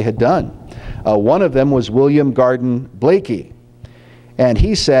what they had done. One of them was William Garden Blakey. And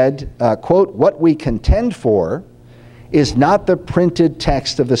he said, quote, what we contend for is not the printed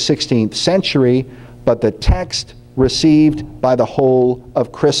text of the 16th century, but the text received by the whole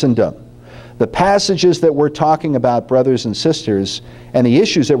of Christendom. The passages that we're talking about, brothers and sisters, and the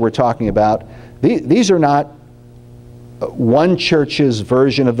issues that we're talking about, these are not one church's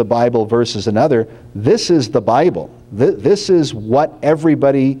version of the Bible versus another. This is the Bible. This is what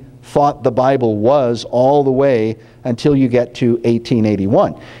everybody thought the Bible was all the way until you get to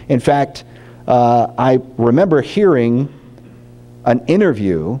 1881. In fact, I remember hearing an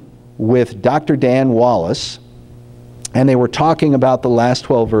interview with Dr. Dan Wallace, and they were talking about the last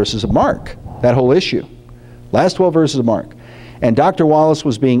 12 verses of Mark, that whole issue. Last 12 verses of Mark. And Dr. Wallace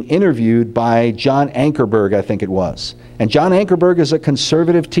was being interviewed by John Ankerberg, I think it was. And John Ankerberg is a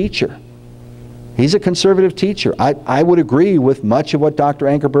conservative teacher. He's a conservative teacher. I would agree with much of what Dr.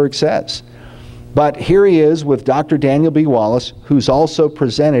 Ankerberg says. But here he is with Dr. Daniel B. Wallace, who's also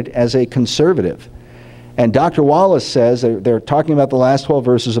presented as a conservative. And Dr. Wallace says, they're talking about the last 12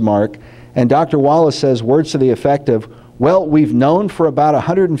 verses of Mark, and Dr. Wallace says words to the effect of, well, we've known for about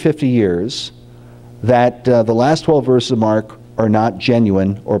 150 years that the last 12 verses of Mark are not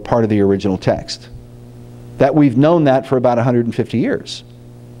genuine or part of the original text. That we've known that for about 150 years.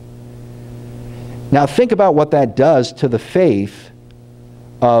 Now think about what that does to the faith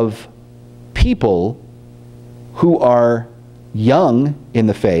of people who are young in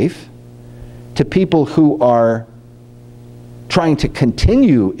the faith, to people who are trying to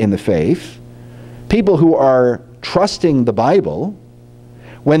continue in the faith, people who are trusting the Bible,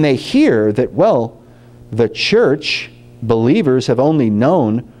 when they hear that, well, the church, believers have only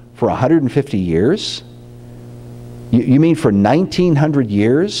known for 150 years? You mean for 1900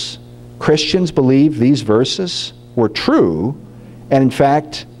 years, Christians believed these verses were true, and in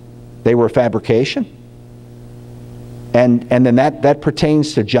fact, they were fabrication? And then that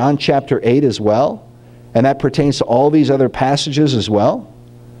pertains to John chapter 8 as well, and that pertains to all these other passages as well.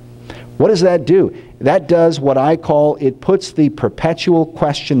 What does that do? That does what I call, it puts the perpetual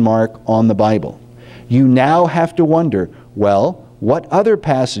question mark on the Bible. You now have to wonder, well, what other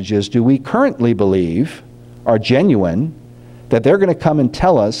passages do we currently believe are genuine that they're going to come and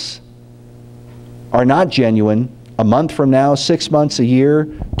tell us are not genuine a month from now, 6 months, a year,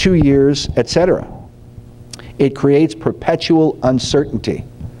 2 years, etc. It creates perpetual uncertainty.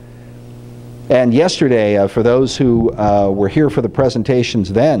 And yesterday, for those who were here for the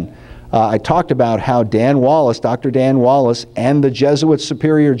presentations then, I talked about how Dan Wallace, Dr. Dan Wallace, and the Jesuit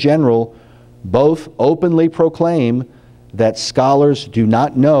Superior General both openly proclaim that scholars do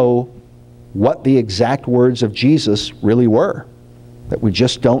not know what the exact words of Jesus really were. That we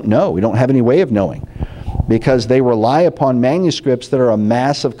just don't know. We don't have any way of knowing. Because they rely upon manuscripts that are a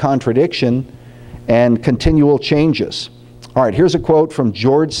mass of contradiction and continual changes. All right, here's a quote from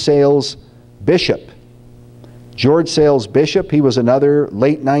George Sales Bishop. George Sales Bishop, he was another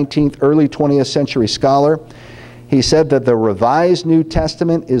late 19th, early 20th century scholar. He said that the Revised New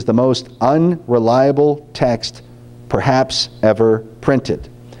Testament is the most unreliable text perhaps ever printed.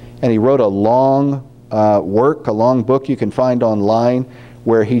 And he wrote a long work, a long book you can find online,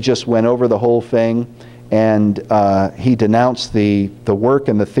 where he just went over the whole thing, and he denounced the work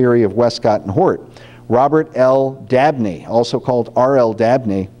and the theory of Westcott and Hort. Robert L. Dabney, also called R.L.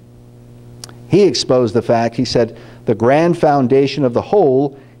 Dabney, he exposed the fact. He said, the grand foundation of the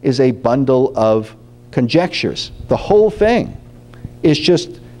whole is a bundle of conjectures. The whole thing is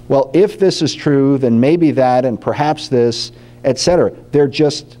just well, if this is true, then maybe that, and perhaps this, etc. They're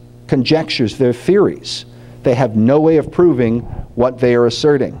just conjectures, they're theories. They have no way of proving what they are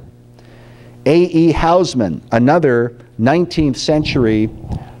asserting. A.E. Hausman, another 19th century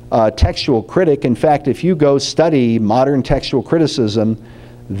textual critic. In fact, if you go study modern textual criticism,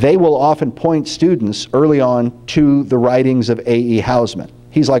 they will often point students early on to the writings of A.E. Hausman.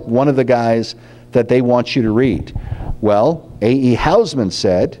 He's like one of the guys that they want you to read. Well, A.E. Hausman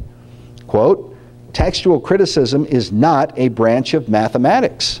said, quote, "Textual criticism is not a branch of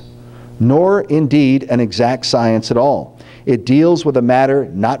mathematics, nor indeed an exact science at all. It deals with a matter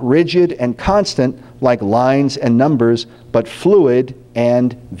not rigid and constant like lines and numbers, but fluid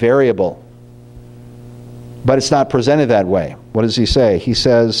and variable." But it's not presented that way. What does he say? He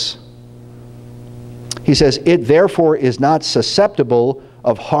says, "It therefore is not susceptible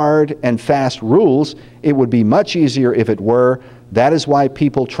of hard and fast rules. It would be much easier if it were. That is why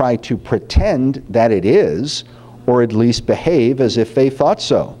people try to pretend that it is, or at least behave as if they thought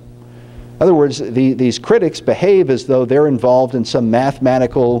so." In other words, these critics behave as though they're involved in some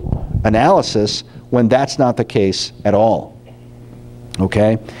mathematical analysis when that's not the case at all.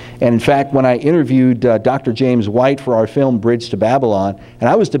 Okay? And in fact, when I interviewed Dr. James White for our film Bridge to Babylon, and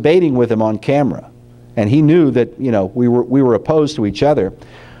I was debating with him on camera, and he knew that, you know, we were opposed to each other,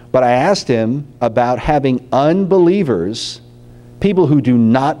 but I asked him about having unbelievers, people who do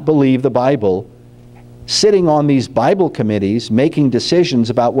not believe the Bible, sitting on these Bible committees making decisions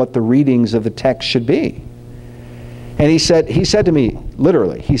about what the readings of the text should be. And he said to me,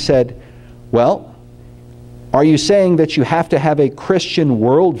 literally, he said, "Well, are you saying that you have to have a Christian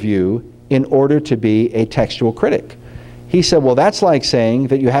worldview in order to be a textual critic?" He said, "Well, that's like saying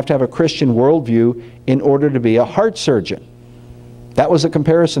that you have to have a Christian worldview in order to be a heart surgeon." That was a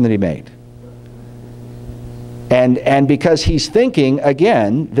comparison that he made. And because he's thinking,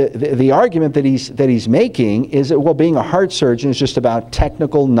 again, the argument that he's making is that, well, being a heart surgeon is just about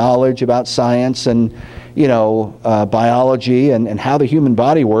technical knowledge about science and, you know, biology and how the human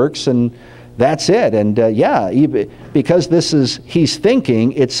body works, and that's it. And yeah, because he's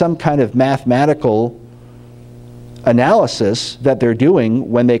thinking it's some kind of mathematical analysis that they're doing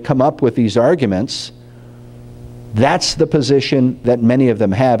when they come up with these arguments. That's the position that many of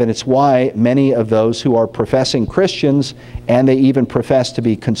them have, and it's why many of those who are professing Christians, and they even profess to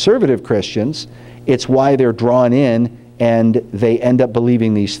be conservative Christians, it's why they're drawn in and they end up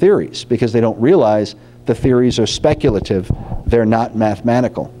believing these theories, because they don't realize the theories are speculative, they're not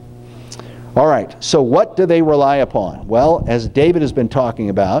mathematical. All right, so what do they rely upon? Well, as David has been talking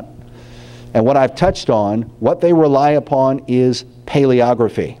about, and what I've touched on, what they rely upon is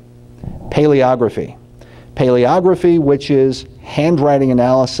paleography. Paleography. Paleography, which is handwriting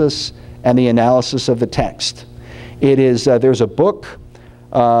analysis and the analysis of the text. It is, there's a book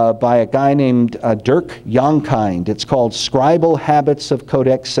by a guy named Dirk Jonkind. It's called Scribal Habits of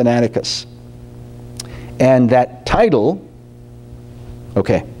Codex Sinaiticus. And that title,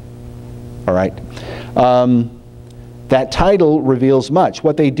 okay, all right. That title reveals much.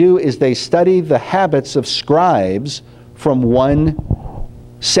 What they do is they study the habits of scribes from one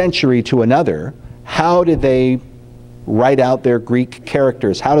century to another. How did they write out their Greek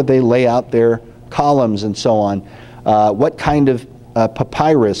characters? How did they lay out their columns and so on? What kind of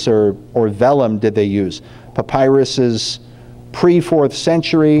papyrus or vellum did they use? Papyrus is pre-4th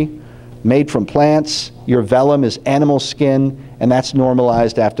century, made from plants. Your vellum is animal skin, and that's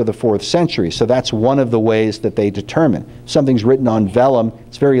normalized after the 4th century. So that's one of the ways that they determine. If something's written on vellum,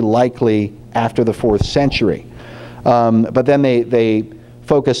 it's very likely after the 4th century. But then they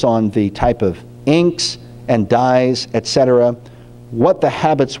focus on the type of inks and dyes, etc., what the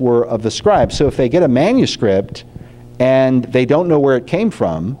habits were of the scribe. So if they get a manuscript and they don't know where it came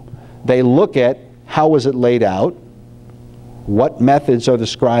from, they look at how was it laid out, what methods are the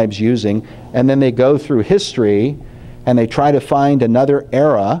scribes using, and then they go through history and they try to find another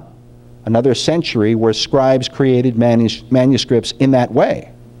era, another century where scribes created manuscripts in that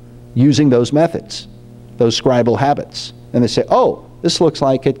way, using those methods, those scribal habits. And they say, oh, this looks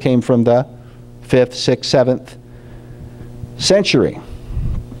like it came from the 5th, 6th, 7th century.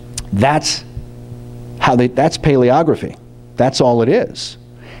 That's that's paleography. That's all it is.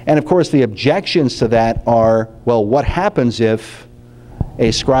 And of course the objections to that are, well, what happens if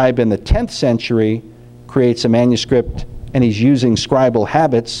a scribe in the 10th century creates a manuscript and he's using scribal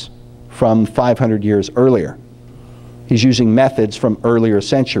habits from 500 years earlier? He's using methods from earlier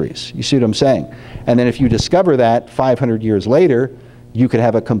centuries. You see what I'm saying? And then if you discover that 500 years later, you could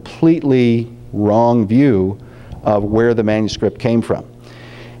have a completely wrong view of where the manuscript came from.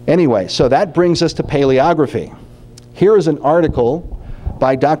 Anyway, so that brings us to paleography. Here is an article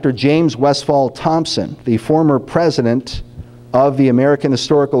by Dr. James Westfall Thompson, the former president of the American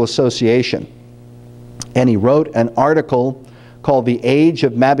Historical Association. And he wrote an article called The Age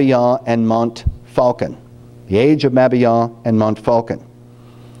of Mabillon and Montfalcon. The Age of Mabillon and Montfalcon.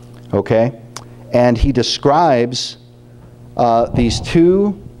 Okay? And he describes these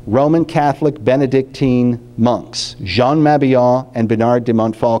two Roman Catholic Benedictine monks, Jean Mabillon and Bernard de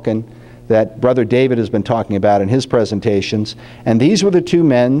Montfalcon, that Brother David has been talking about in his presentations. And these were the two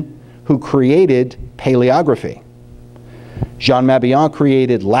men who created paleography. Jean Mabillon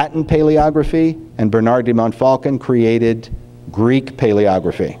created Latin paleography, and Bernard de Montfalcon created Greek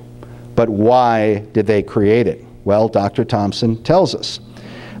paleography. But why did they create it? Well, Dr. Thompson tells us.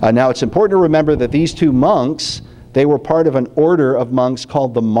 Now, it's important to remember that these two monks, they were part of an order of monks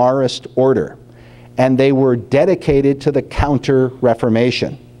called the Marist order, and they were dedicated to the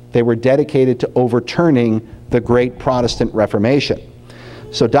Counter-Reformation. They were dedicated to overturning the great Protestant Reformation.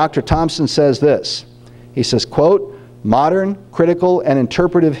 So Dr. Thompson says this. He says, quote, "Modern critical and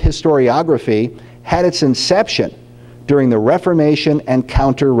interpretive historiography had its inception during the Reformation and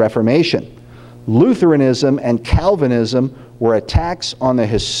Counter-Reformation. Lutheranism and Calvinism were attacks on the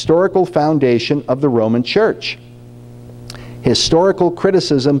historical foundation of the Roman Church. Historical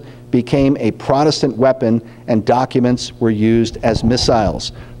criticism became a Protestant weapon, and documents were used as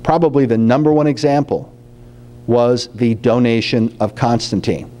missiles." Probably the #1 example was the donation of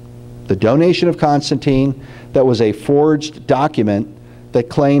Constantine. The donation of Constantine, that was a forged document that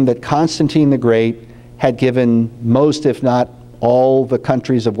claimed that Constantine the Great had given most, if not all, the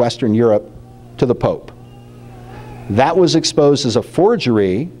countries of Western Europe to the Pope. That was exposed as a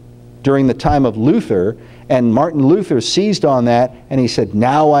forgery during the time of Luther, and Martin Luther seized on that, and he said,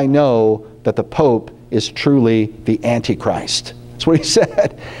 "Now I know that the Pope is truly the Antichrist." That's what he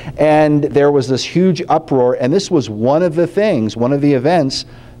said. And there was this huge uproar, and this was one of the things, one of the events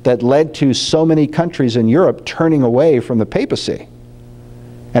that led to so many countries in Europe turning away from the papacy.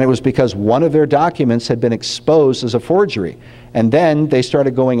 And it was because one of their documents had been exposed as a forgery. And then they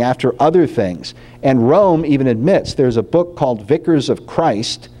started going after other things. And Rome even admits, there's a book called Vicars of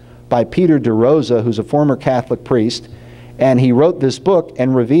Christ by Peter de Rosa, who's a former Catholic priest. And he wrote this book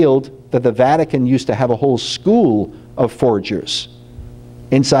and revealed that the Vatican used to have a whole school of forgers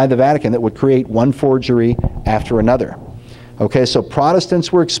inside the Vatican that would create one forgery after another. Okay, so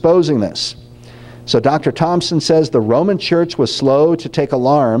Protestants were exposing this. So Dr. Thompson says the Roman Church was slow to take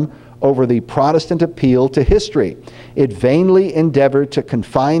alarm over the Protestant appeal to history. It vainly endeavored to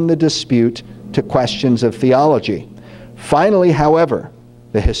confine the dispute to questions of theology. Finally, however,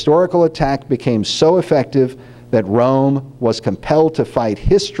 the historical attack became so effective that Rome was compelled to fight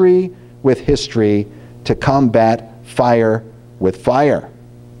history with history, to combat fire with fire.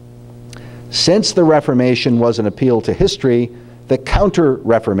 Since the Reformation was an appeal to history, the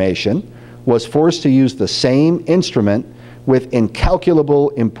Counter-Reformation was forced to use the same instrument with incalculable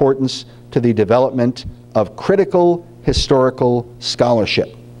importance to the development of critical historical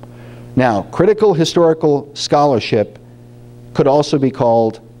scholarship. Now, critical historical scholarship could also be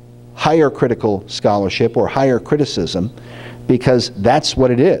called higher critical scholarship or higher criticism, because that's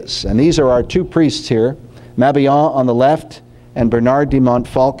what it is. And these are our two priests here, Mabillon on the left and Bernard de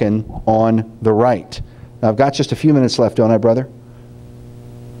Montfalcon on the right. Now, I've got just a few minutes left, don't I, brother?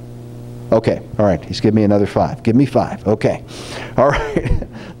 Okay, all right, he's giving me another 5. Give me 5, okay. All right,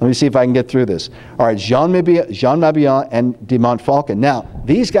 let me see if I can get through this. All right, Jean Mabillon and de Montfalcon. Now,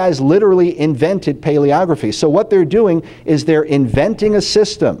 these guys literally invented paleography. So what they're doing is they're inventing a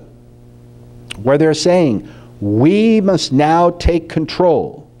system where they're saying, we must now take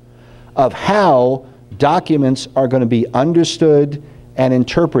control of how documents are going to be understood and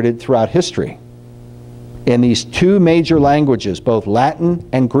interpreted throughout history in these two major languages, both Latin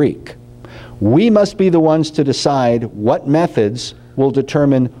and Greek. We must be the ones to decide what methods will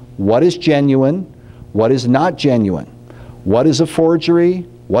determine what is genuine, what is not genuine, what is a forgery,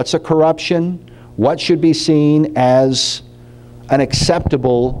 what's a corruption, what should be seen as an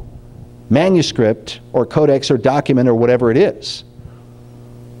acceptable manuscript or codex or document or whatever it is.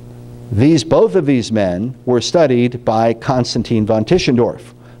 Both of these men were studied by Constantine von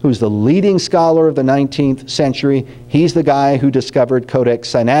Tischendorf, who's the leading scholar of the 19th century. He's the guy who discovered Codex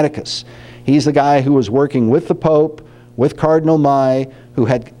Sinaiticus. He's the guy who was working with the Pope, with Cardinal Mai, who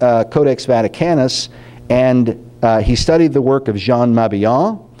had Codex Vaticanus, and he studied the work of Jean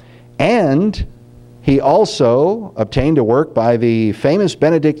Mabillon, and he also obtained a work by the famous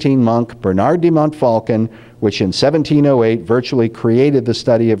Benedictine monk Bernard de Montfalcon, which in 1708 virtually created the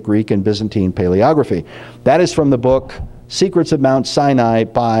study of Greek and Byzantine paleography. That is from the book Secrets of Mount Sinai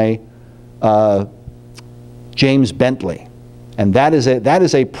by James Bentley. And that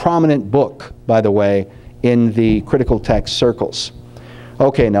is a prominent book, by the way, in the critical text circles.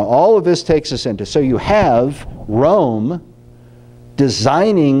 Okay, now all of this takes us into, so you have Rome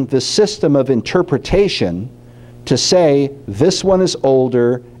designing the system of interpretation to say this one is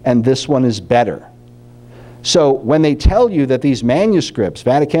older and this one is better. So when they tell you that these manuscripts,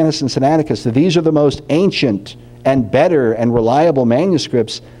 Vaticanus and Sinaiticus, that these are the most ancient and better and reliable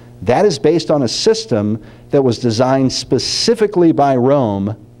manuscripts, that is based on a system that was designed specifically by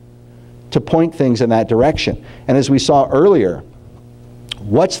Rome to point things in that direction. And as we saw earlier,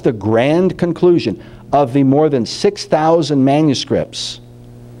 what's the grand conclusion of the more than 6,000 manuscripts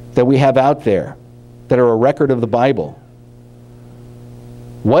that we have out there that are a record of the Bible?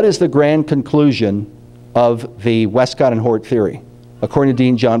 What is the grand conclusion of the Westcott and Hort theory, according to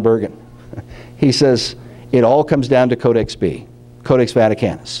Dean John Bergen? He says, it all comes down to Codex B, Codex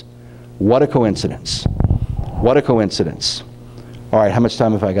Vaticanus. What a coincidence. What a coincidence. All right, how much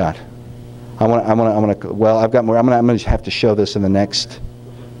time have I got? Well, I've got more. I'm going to have to show this in the next,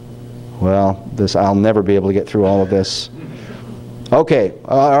 well, I'll never be able to get through all of this. Okay,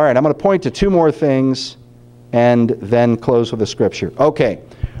 all right, I'm going to point to two more things and then close with a scripture. Okay,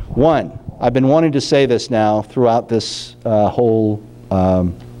 one, I've been wanting to say this now throughout this whole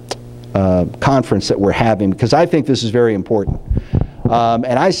conference that we're having, because I think this is very important. And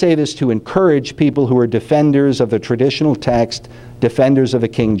I say this to encourage people who are defenders of the traditional text, defenders of the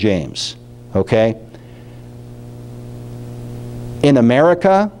King James, okay? In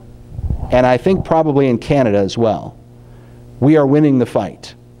America, and I think probably in Canada as well, we are winning the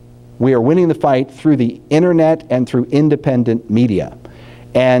fight. We are winning the fight through the internet and through independent media.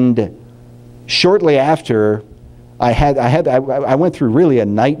 And shortly after, I went through really a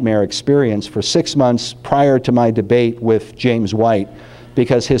nightmare experience for 6 months prior to my debate with James White,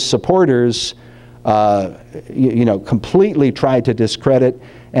 because his supporters completely tried to discredit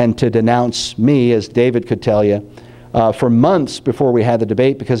and to denounce me, as David could tell you, for months before we had the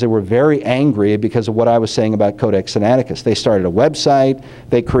debate, because they were very angry because of what I was saying about Codex Sinaiticus. They started a website.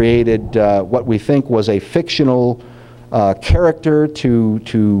 They created what we think was a fictional character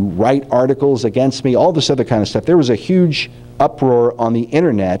to write articles against me, all this other kind of stuff. There was a huge uproar on the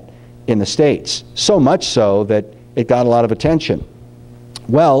internet in the States, so much so that it got a lot of attention.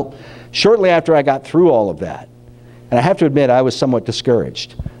 Well, shortly after I got through all of that, and I have to admit I was somewhat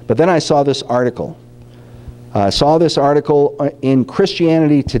discouraged, but then I saw this article. I saw this article in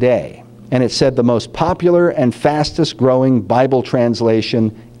Christianity Today, and it said the most popular and fastest growing Bible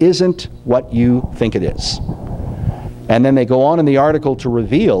translation isn't what you think it is. And then they go on in the article to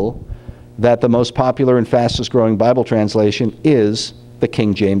reveal that the most popular and fastest growing Bible translation is the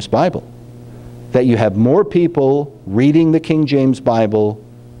King James Bible. That you have more people reading the King James Bible,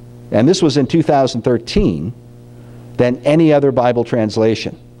 and this was in 2013, than any other Bible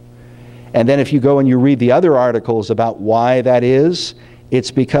translation. And then if you go and you read the other articles about why that is,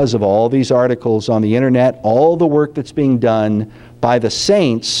 it's because of all these articles on the internet, all the work that's being done by the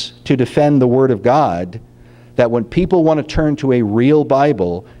saints to defend the Word of God, that when people want to turn to a real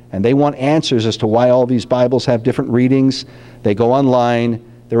Bible and they want answers as to why all these Bibles have different readings, they go online,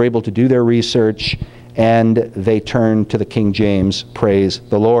 they're able to do their research, and they turn to the King James. Praise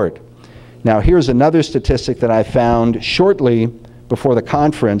the Lord. Now here's another statistic that I found shortly before the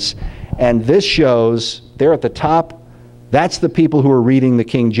conference, and this shows, there at the top, that's the people who are reading the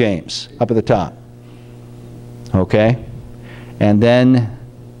King James, up at the top. Okay? And then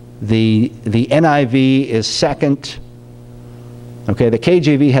the NIV is second. Okay, the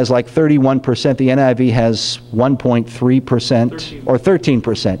KJV has like 31%, the NIV has 1.3%, or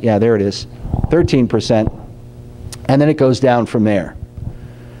 13%, yeah, there it is, 13%, and then it goes down from there.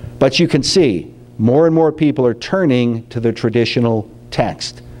 But you can see, more and more people are turning to the traditional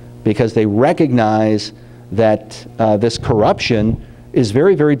text, because they recognize that this corruption is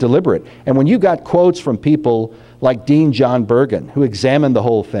very, very deliberate. And when you got quotes from people like Dean John Bergen, who examined the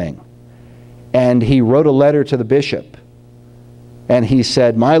whole thing, and he wrote a letter to the bishop, and he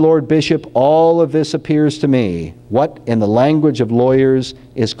said, "My Lord Bishop, all of this appears to me what in the language of lawyers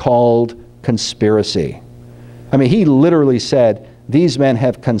is called conspiracy." I mean, he literally said, these men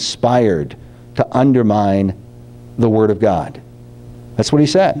have conspired to undermine the Word of God. That's what he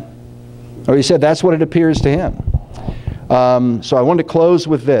said. Or he said that's what it appears to him. So I want to close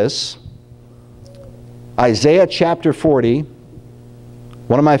with this. Isaiah chapter 40,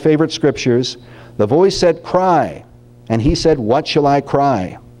 one of my favorite scriptures. The voice said, "Cry." And he said, "What shall I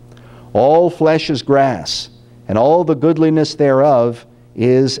cry? All flesh is grass, and all the goodliness thereof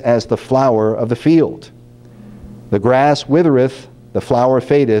is as the flower of the field. The grass withereth, the flower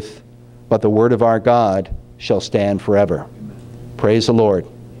fadeth, but the word of our God shall stand forever." Praise the Lord.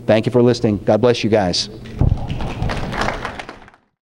 Thank you for listening. God bless you guys.